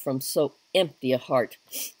issue from so empty a heart.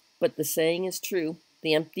 But the saying is true.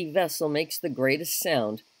 The empty vessel makes the greatest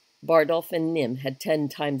sound. Bardolph and Nym had 10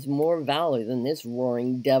 times more valor than this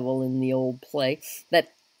roaring devil in the old play,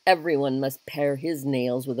 that everyone must pare his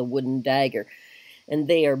nails with a wooden dagger, and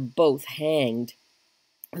they are both hanged.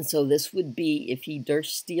 And so this would be, if he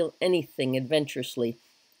durst steal anything adventurously.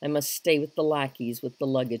 I must stay with the lackeys with the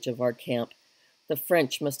luggage of our camp. The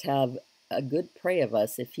French must have a good prey of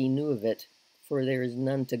us if he knew of it, for there is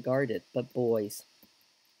none to guard it but boys.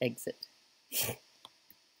 Exit.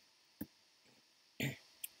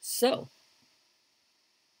 So,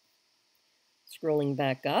 scrolling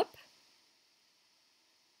back up.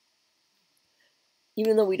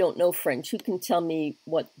 Even though we don't know French, who can tell me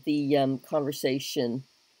what the conversation,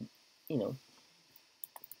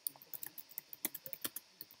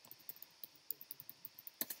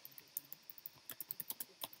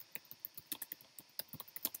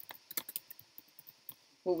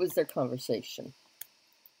 what was their conversation?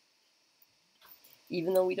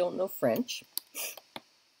 Even though we don't know French.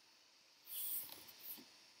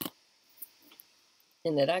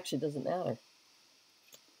 And it actually doesn't matter.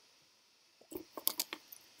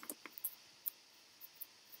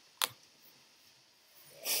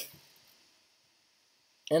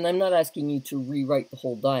 And I'm not asking you to rewrite the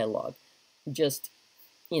whole dialogue. Just,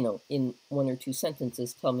 in 1 or 2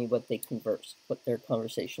 sentences, tell me what they conversed, what their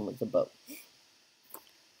conversation was about.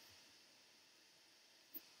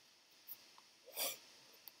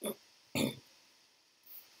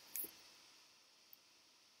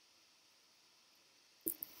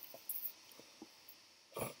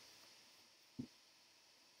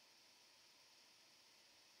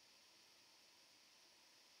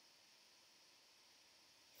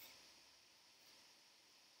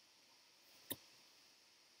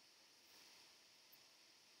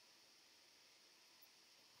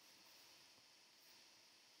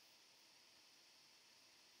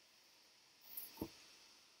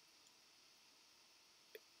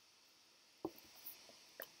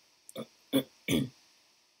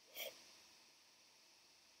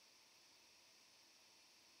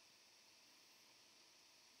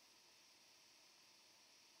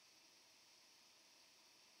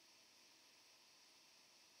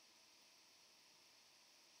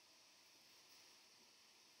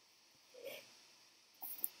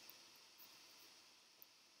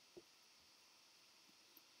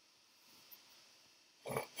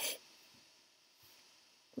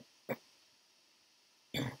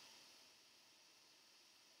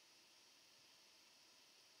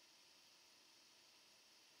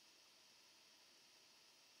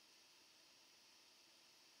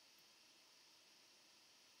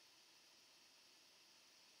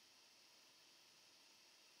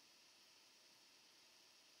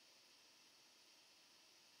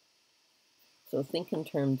 So think in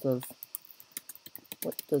terms of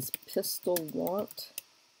What does Pistol want?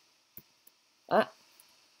 Ah,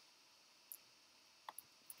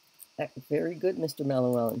 very good, Mr.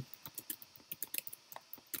 Malawan.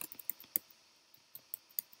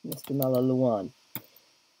 Mr. Malaluan.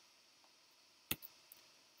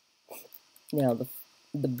 Now,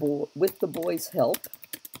 with the boy's help,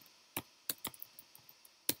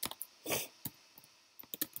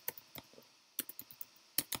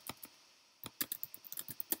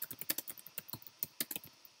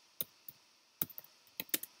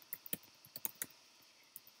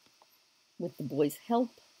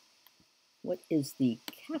 what is the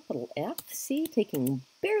capital F? See, taking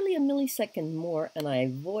barely a millisecond more, and I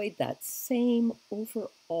avoid that same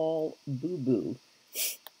overall boo-boo.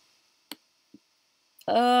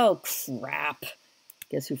 Oh, crap.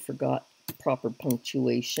 Guess who forgot proper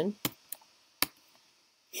punctuation?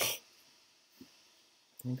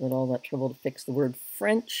 I got all that trouble to fix the word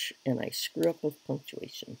French, and I screw up with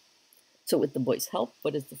punctuation. So with the boy's help,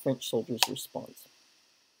 what is the French soldier's response?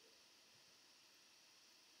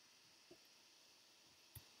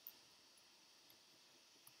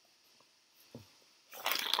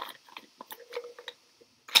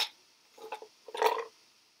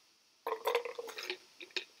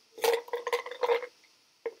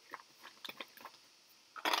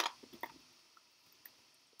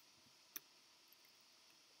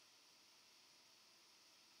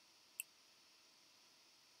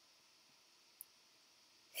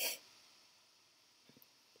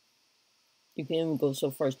 You can even go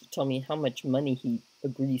so far as to tell me how much money he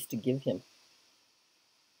agrees to give him.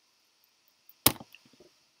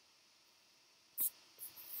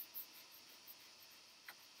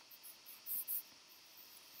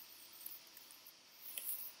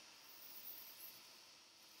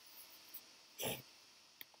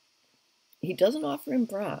 He doesn't offer him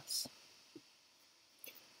brass.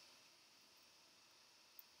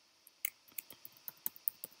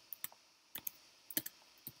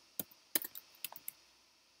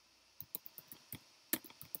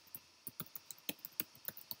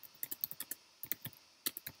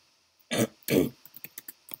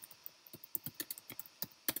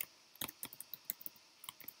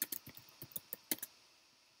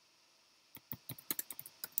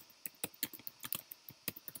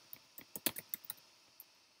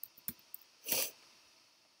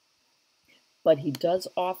 But he does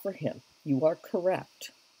offer him. You are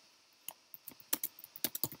correct.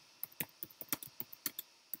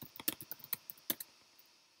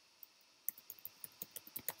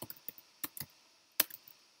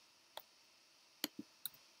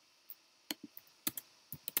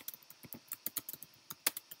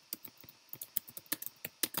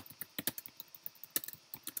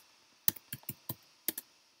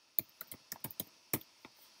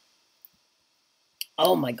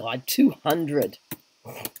 Oh my God, 200.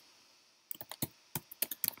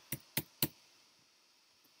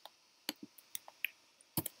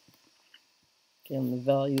 Again, the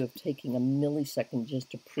value of taking a millisecond just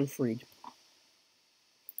to proofread.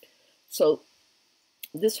 So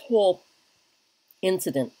this whole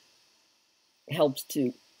incident helps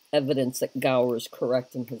to evidence that Gower is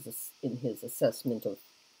correct in his assessment of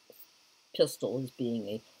Pistol as being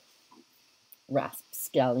a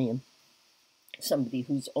rapscallion, somebody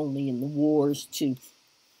who's only in the wars to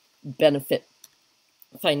benefit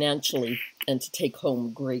financially and to take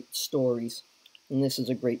home great stories. And this is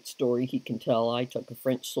a great story. He can tell, I took a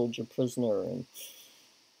French soldier prisoner, and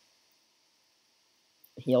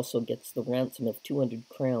he also gets the ransom of 200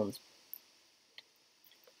 crowns.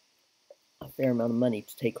 A fair amount of money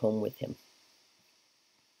to take home with him.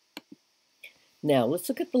 Now, let's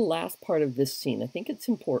look at the last part of this scene. I think it's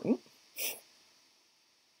important.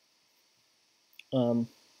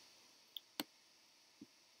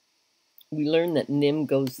 We learn that Nim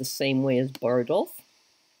goes the same way as Bardolph,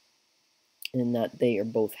 and that they are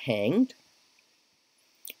both hanged.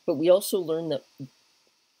 But we also learn that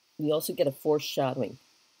we also get a foreshadowing.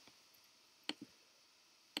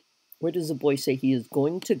 Where does the boy say he is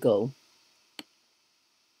going to go?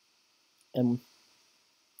 And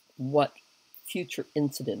what future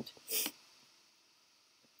incident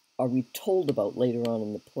are we told about later on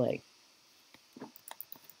in the play?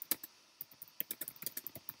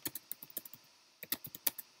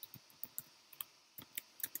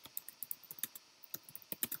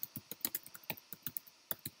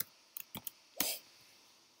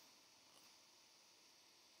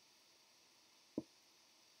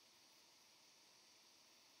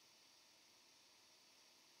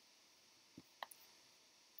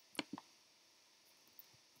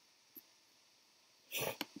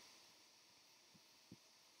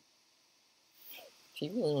 So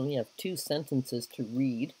you really only have 2 sentences to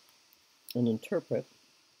read and interpret.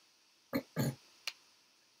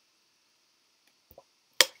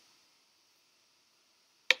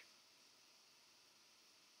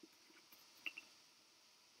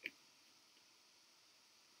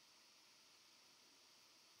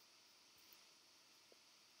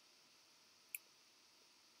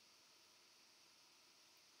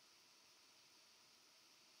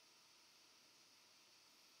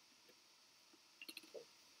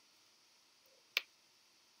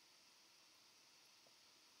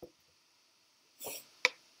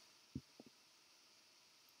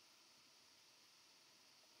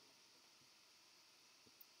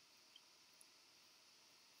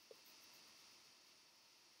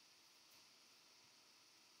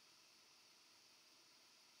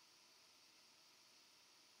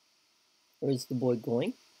 Where is the boy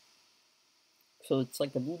going? So it's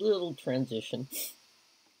like a little transition.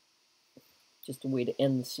 Just a way to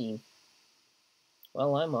end the scene.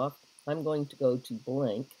 Well, I'm off. I'm going to go to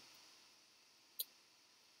blank.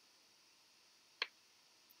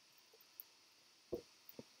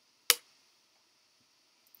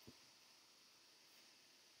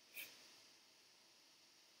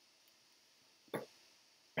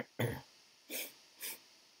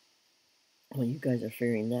 While you guys are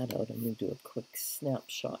figuring that out, I'm going to do a quick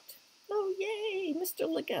snapshot. Oh, yay! Mr.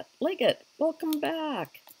 Liggett, welcome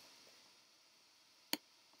back.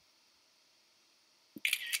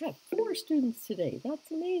 I have 4 students today.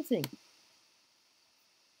 That's amazing.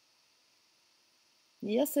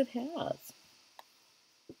 Yes, it has.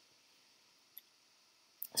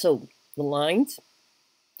 So the lines,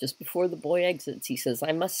 just before the boy exits, he says,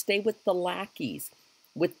 I must stay with the lackeys,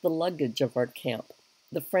 with the luggage of our camp.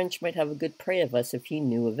 The French might have a good prey of us if he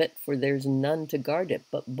knew of it, for there's none to guard it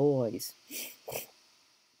but boys.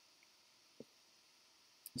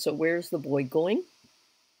 So where's the boy going?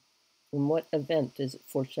 And what event does it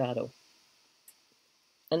foreshadow?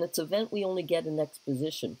 And it's event we only get in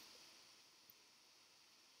exposition.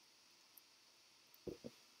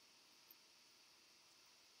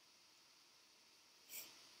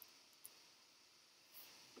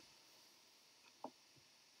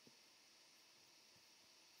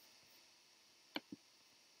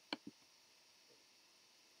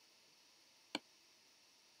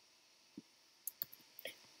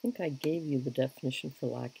 I think I gave you the definition for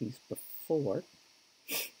lackeys before.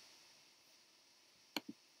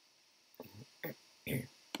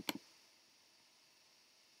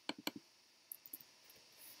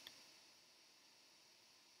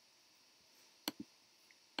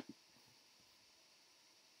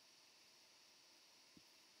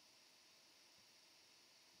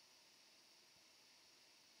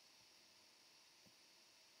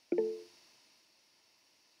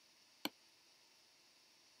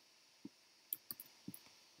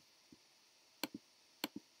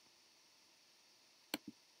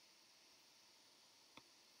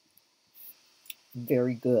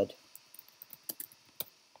 Very good.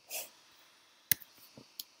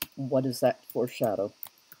 What does that foreshadow?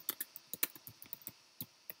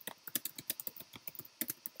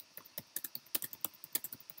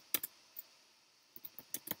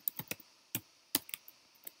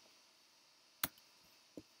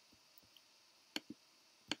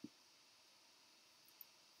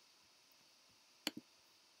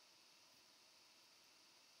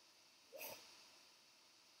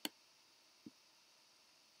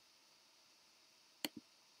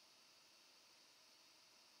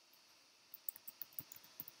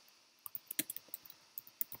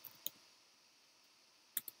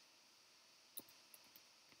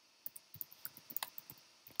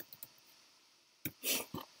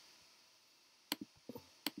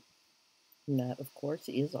 And that, of course,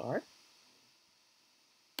 is our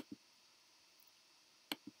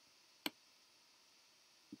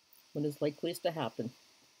what is likeliest to happen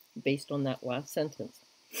based on that last sentence.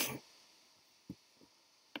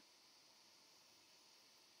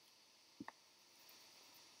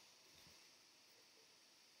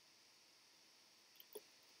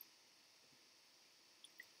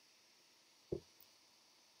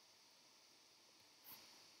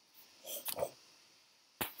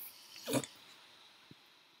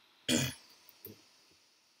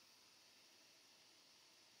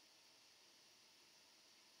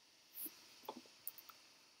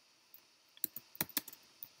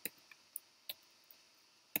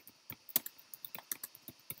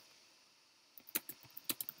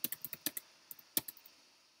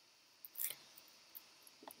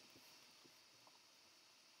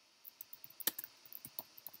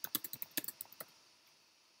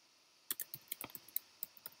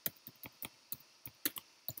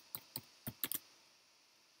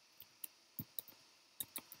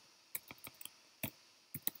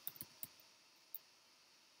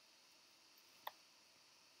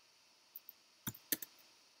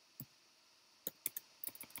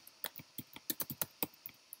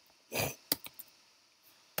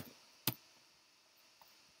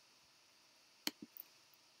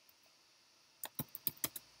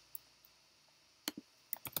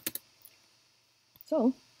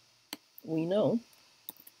 So we know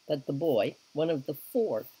that the boy, one of the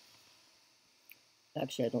 4,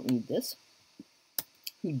 actually I don't need this,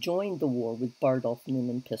 who joined the war with Bardolphin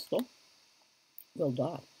and Pistol, will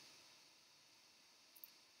die.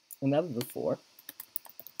 And of the 4,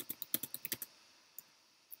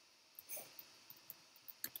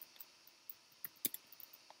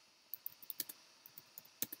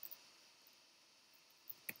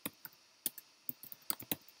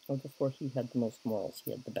 he had the most morals.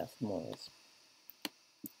 He had the best morals.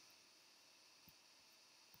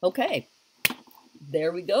 Okay,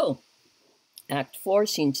 there we go. Act 4,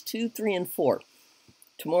 scenes 2, 3, and 4.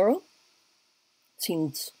 Tomorrow,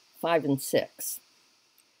 scenes 5 and 6.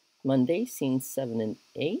 Monday, scenes 7 and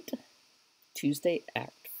 8. Tuesday,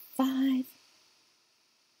 Act 5.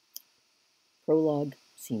 Prologue,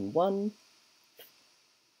 scene 1.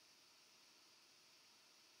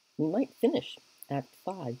 We might finish Act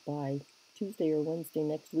 5 by Tuesday or Wednesday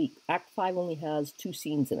next week. Act 5 only has 2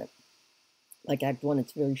 scenes in it. Like Act 1,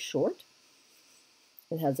 it's very short.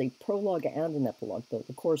 It has a prologue and an epilogue, though.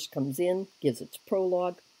 The chorus comes in, gives its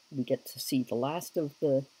prologue. We get to see the last of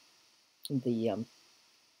the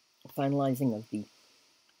finalizing of the,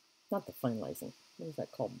 not the finalizing, what is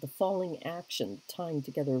that called? The falling action, tying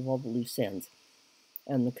together of all the loose ends,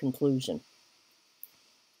 and the conclusion.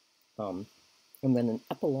 And then an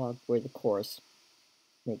epilogue where the chorus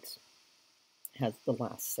has the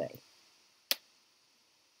last say.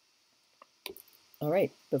 All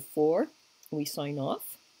right, before we sign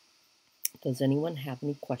off, does anyone have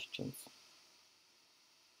any questions?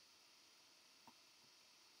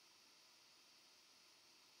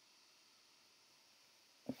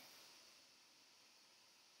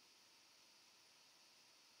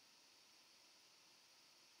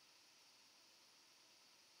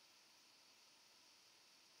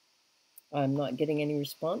 I'm not getting any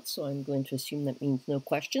response, so I'm going to assume that means no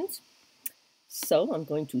questions. So I'm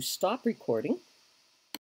going to stop recording